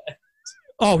chill out of it.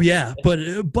 Oh yeah,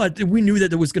 but we knew that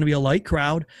there was going to be a light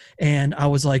crowd, and I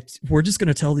was like, we're just going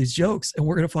to tell these jokes, and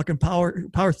we're going to fucking power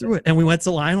through it. And we went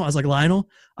to Lionel. I was like, Lionel,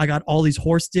 I got all these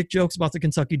horse dick jokes about the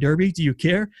Kentucky Derby. Do you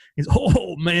care? He's,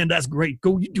 oh man, that's great.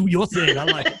 Go, you do your thing. I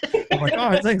like it. I'm like,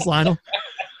 all right, thanks, Lionel.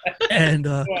 And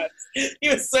he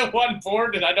was so on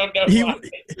board, and I don't know why.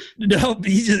 No,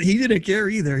 he didn't care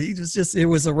either. He just it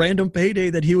was a random payday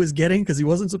that he was getting because he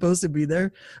wasn't supposed to be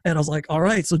there. And I was like, all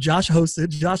right. So Josh hosted.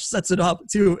 Josh sets it up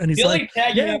too, and he's the only like,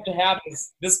 tag you have to have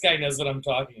is this guy knows what I'm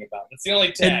talking about. That's the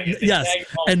only tag. And, yes,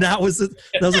 and that was the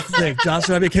thing. Josh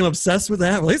and I became obsessed with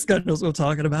that. Well, this guy knows what I'm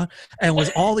talking about, and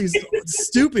was all these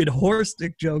stupid horse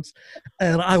dick jokes,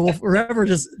 and I will forever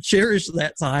just cherish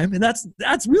that time. And that's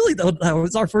really that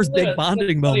was our first big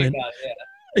bonding moment.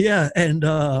 Yeah, and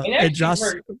Josh.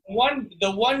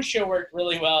 The one show worked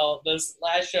really well. This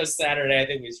last show Saturday, I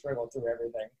think we struggled through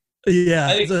everything. Yeah,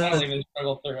 I think I don't even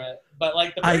struggle through it. But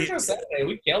like the first show Saturday,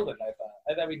 we killed it.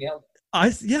 I thought we nailed it.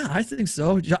 I think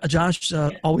so. Josh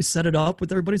always set it up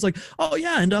with everybody. He's like, oh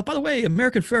yeah, and by the way,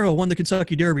 American Pharoah won the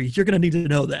Kentucky Derby. You're gonna need to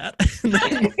know that.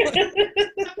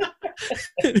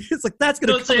 It's like that's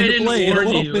gonna come into play in a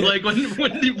little bit. Like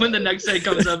when the next day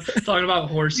comes up talking about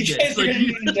horse dicks. Like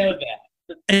you didn't know that.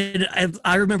 And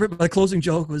I remember my closing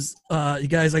joke was, you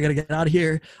guys, I got to get out of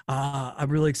here. I'm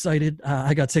really excited.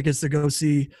 I got tickets to go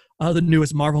see the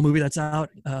newest Marvel movie that's out.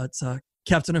 It's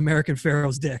Captain American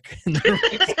Pharaoh's Dick.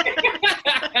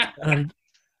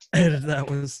 And that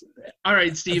was all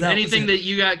right, Steve. Anything that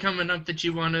you got coming up that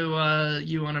you want to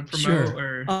promote?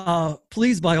 Sure. Or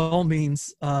please, by all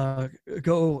means,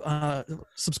 go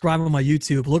subscribe on my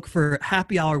YouTube. Look for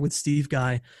Happy Hour with Steve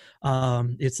Guy.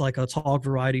 It's like a talk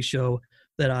variety show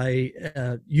that I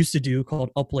used to do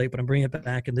called Up Late, but I'm bringing it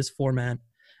back in this format.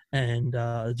 And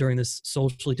during this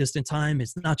socially distant time,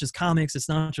 it's not just comics, it's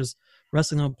not just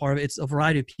wrestling on part of it. It's a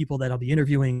variety of people that I'll be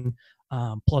interviewing,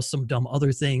 plus some dumb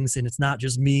other things. And it's not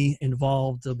just me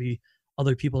involved. There'll be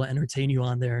other people to entertain you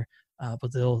on there,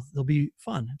 but they'll be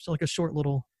fun. It's like a short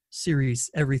little series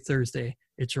every Thursday.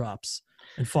 It drops.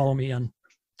 And follow me on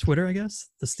Twitter, I guess.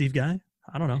 The Steve Guy.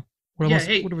 I don't know. What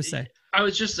do we say? I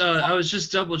was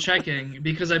just double checking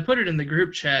because I put it in the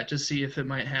group chat to see if it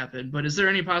might happen. But is there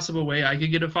any possible way I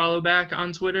could get a follow back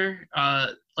on Twitter?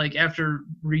 Like after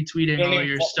retweeting all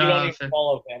your stuff. You don't need to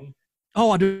follow him.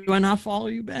 Oh, do I not follow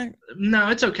you back? No,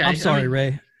 it's okay. I'm sorry,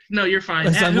 Ray. No, you're fine.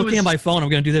 I'm looking at my phone. I'm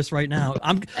going to do this right now.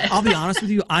 I'll be honest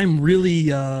with you. I'm really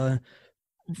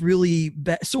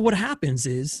bad. So what happens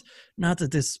is, not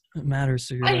that this matters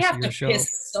to your rest of your show. I have to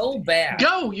piss so bad.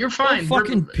 Go, you're fine. Go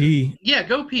fucking pee. Yeah,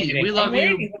 go pee. We love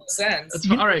you.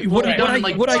 All right. What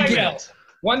I get?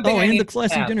 One thing. And the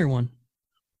classy dinner one.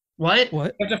 What?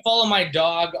 I have to follow my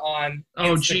dog on.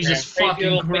 Oh, Instagram. Jesus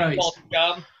fucking Christ!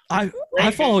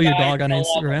 I follow your dog on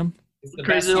Instagram.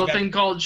 Crazy little thing called